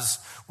paths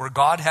where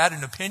God had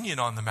an opinion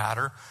on the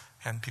matter,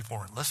 and people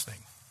weren't listening.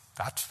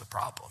 That's the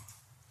problem.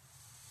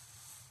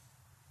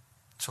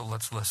 So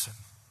let's listen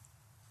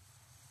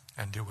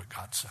and do what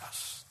God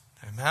says.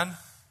 Amen?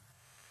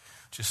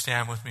 Just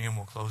stand with me and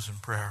we'll close in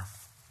prayer.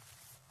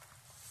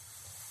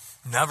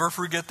 Never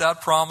forget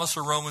that promise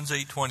of Romans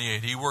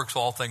 8:28. He works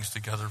all things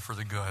together for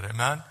the good.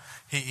 Amen?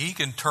 He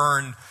can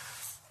turn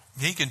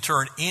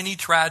any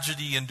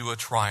tragedy into a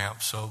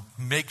triumph. So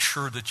make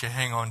sure that you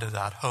hang on to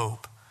that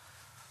hope.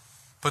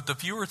 But the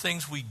fewer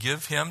things we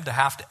give him to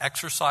have to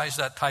exercise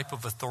that type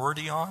of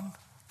authority on,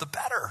 the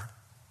better.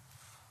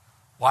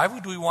 Why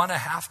would we want to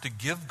have to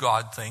give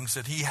God things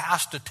that he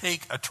has to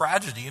take a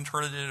tragedy and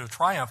turn it into a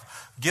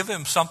triumph? Give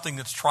him something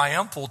that's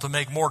triumphal to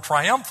make more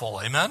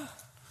triumphal. Amen?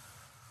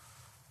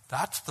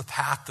 That's the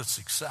path to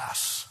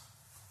success.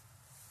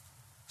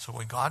 So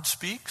when God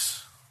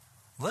speaks,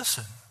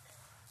 listen.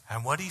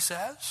 And what he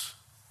says,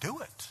 do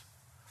it.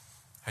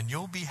 And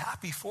you'll be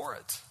happy for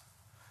it.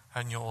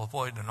 And you'll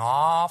avoid an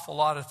awful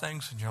lot of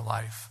things in your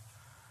life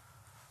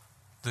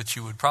that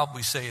you would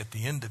probably say at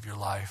the end of your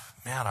life,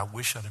 man, I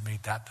wish I'd have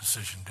made that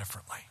decision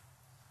differently.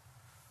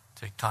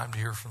 Take time to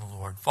hear from the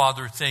Lord.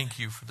 Father, thank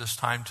you for this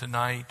time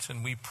tonight.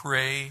 And we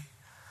pray,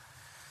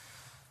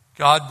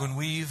 God, when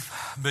we've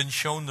been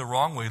shown the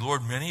wrong way,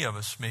 Lord, many of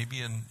us,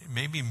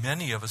 maybe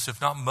many of us,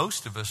 if not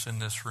most of us in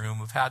this room,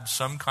 have had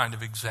some kind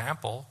of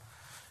example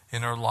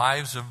in our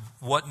lives of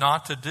what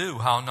not to do,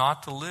 how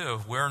not to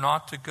live, where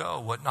not to go,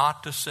 what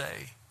not to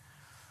say.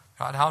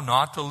 God, how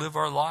not to live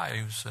our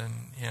lives.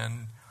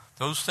 And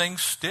those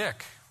things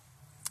stick.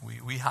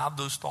 We have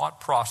those thought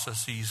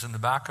processes in the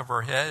back of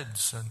our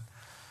heads. And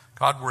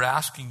God, we're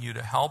asking you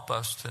to help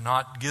us to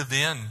not give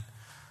in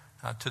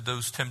to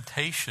those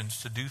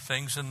temptations to do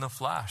things in the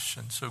flesh.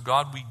 And so,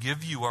 God, we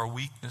give you our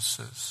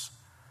weaknesses.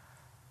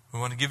 We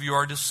want to give you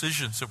our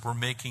decisions that we're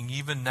making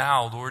even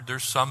now. Lord,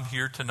 there's some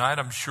here tonight,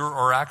 I'm sure,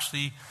 are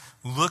actually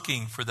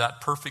looking for that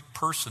perfect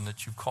person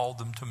that you've called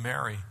them to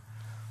marry.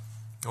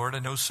 Lord, I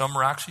know some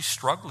are actually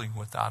struggling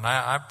with that. And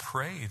I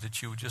pray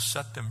that you would just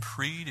set them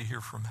free to hear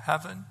from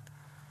heaven.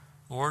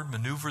 Lord,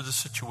 maneuver the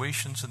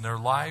situations in their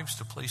lives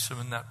to place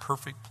them in that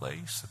perfect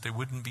place, that they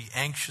wouldn't be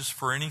anxious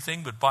for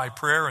anything, but by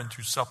prayer and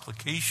through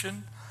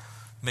supplication,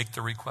 make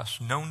the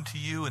request known to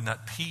you, and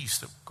that peace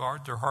that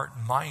guard their heart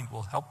and mind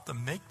will help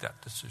them make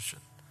that decision.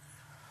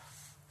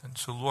 And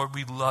so, Lord,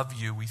 we love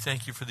you. We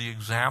thank you for the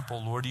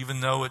example, Lord,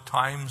 even though at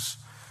times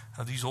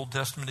these Old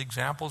Testament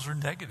examples are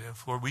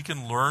negative. Lord, we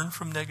can learn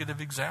from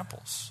negative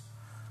examples.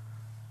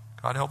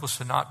 God, help us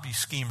to not be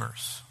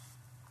schemers.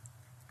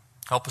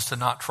 Help us to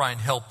not try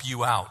and help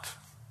you out.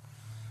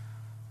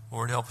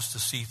 Lord, help us to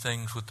see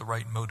things with the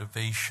right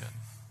motivation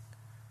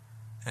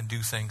and do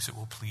things that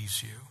will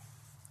please you.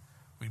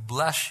 We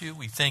bless you.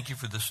 We thank you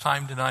for this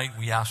time tonight.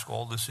 We ask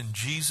all this in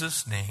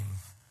Jesus' name.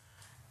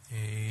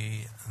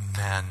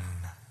 Amen.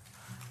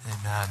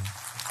 Amen.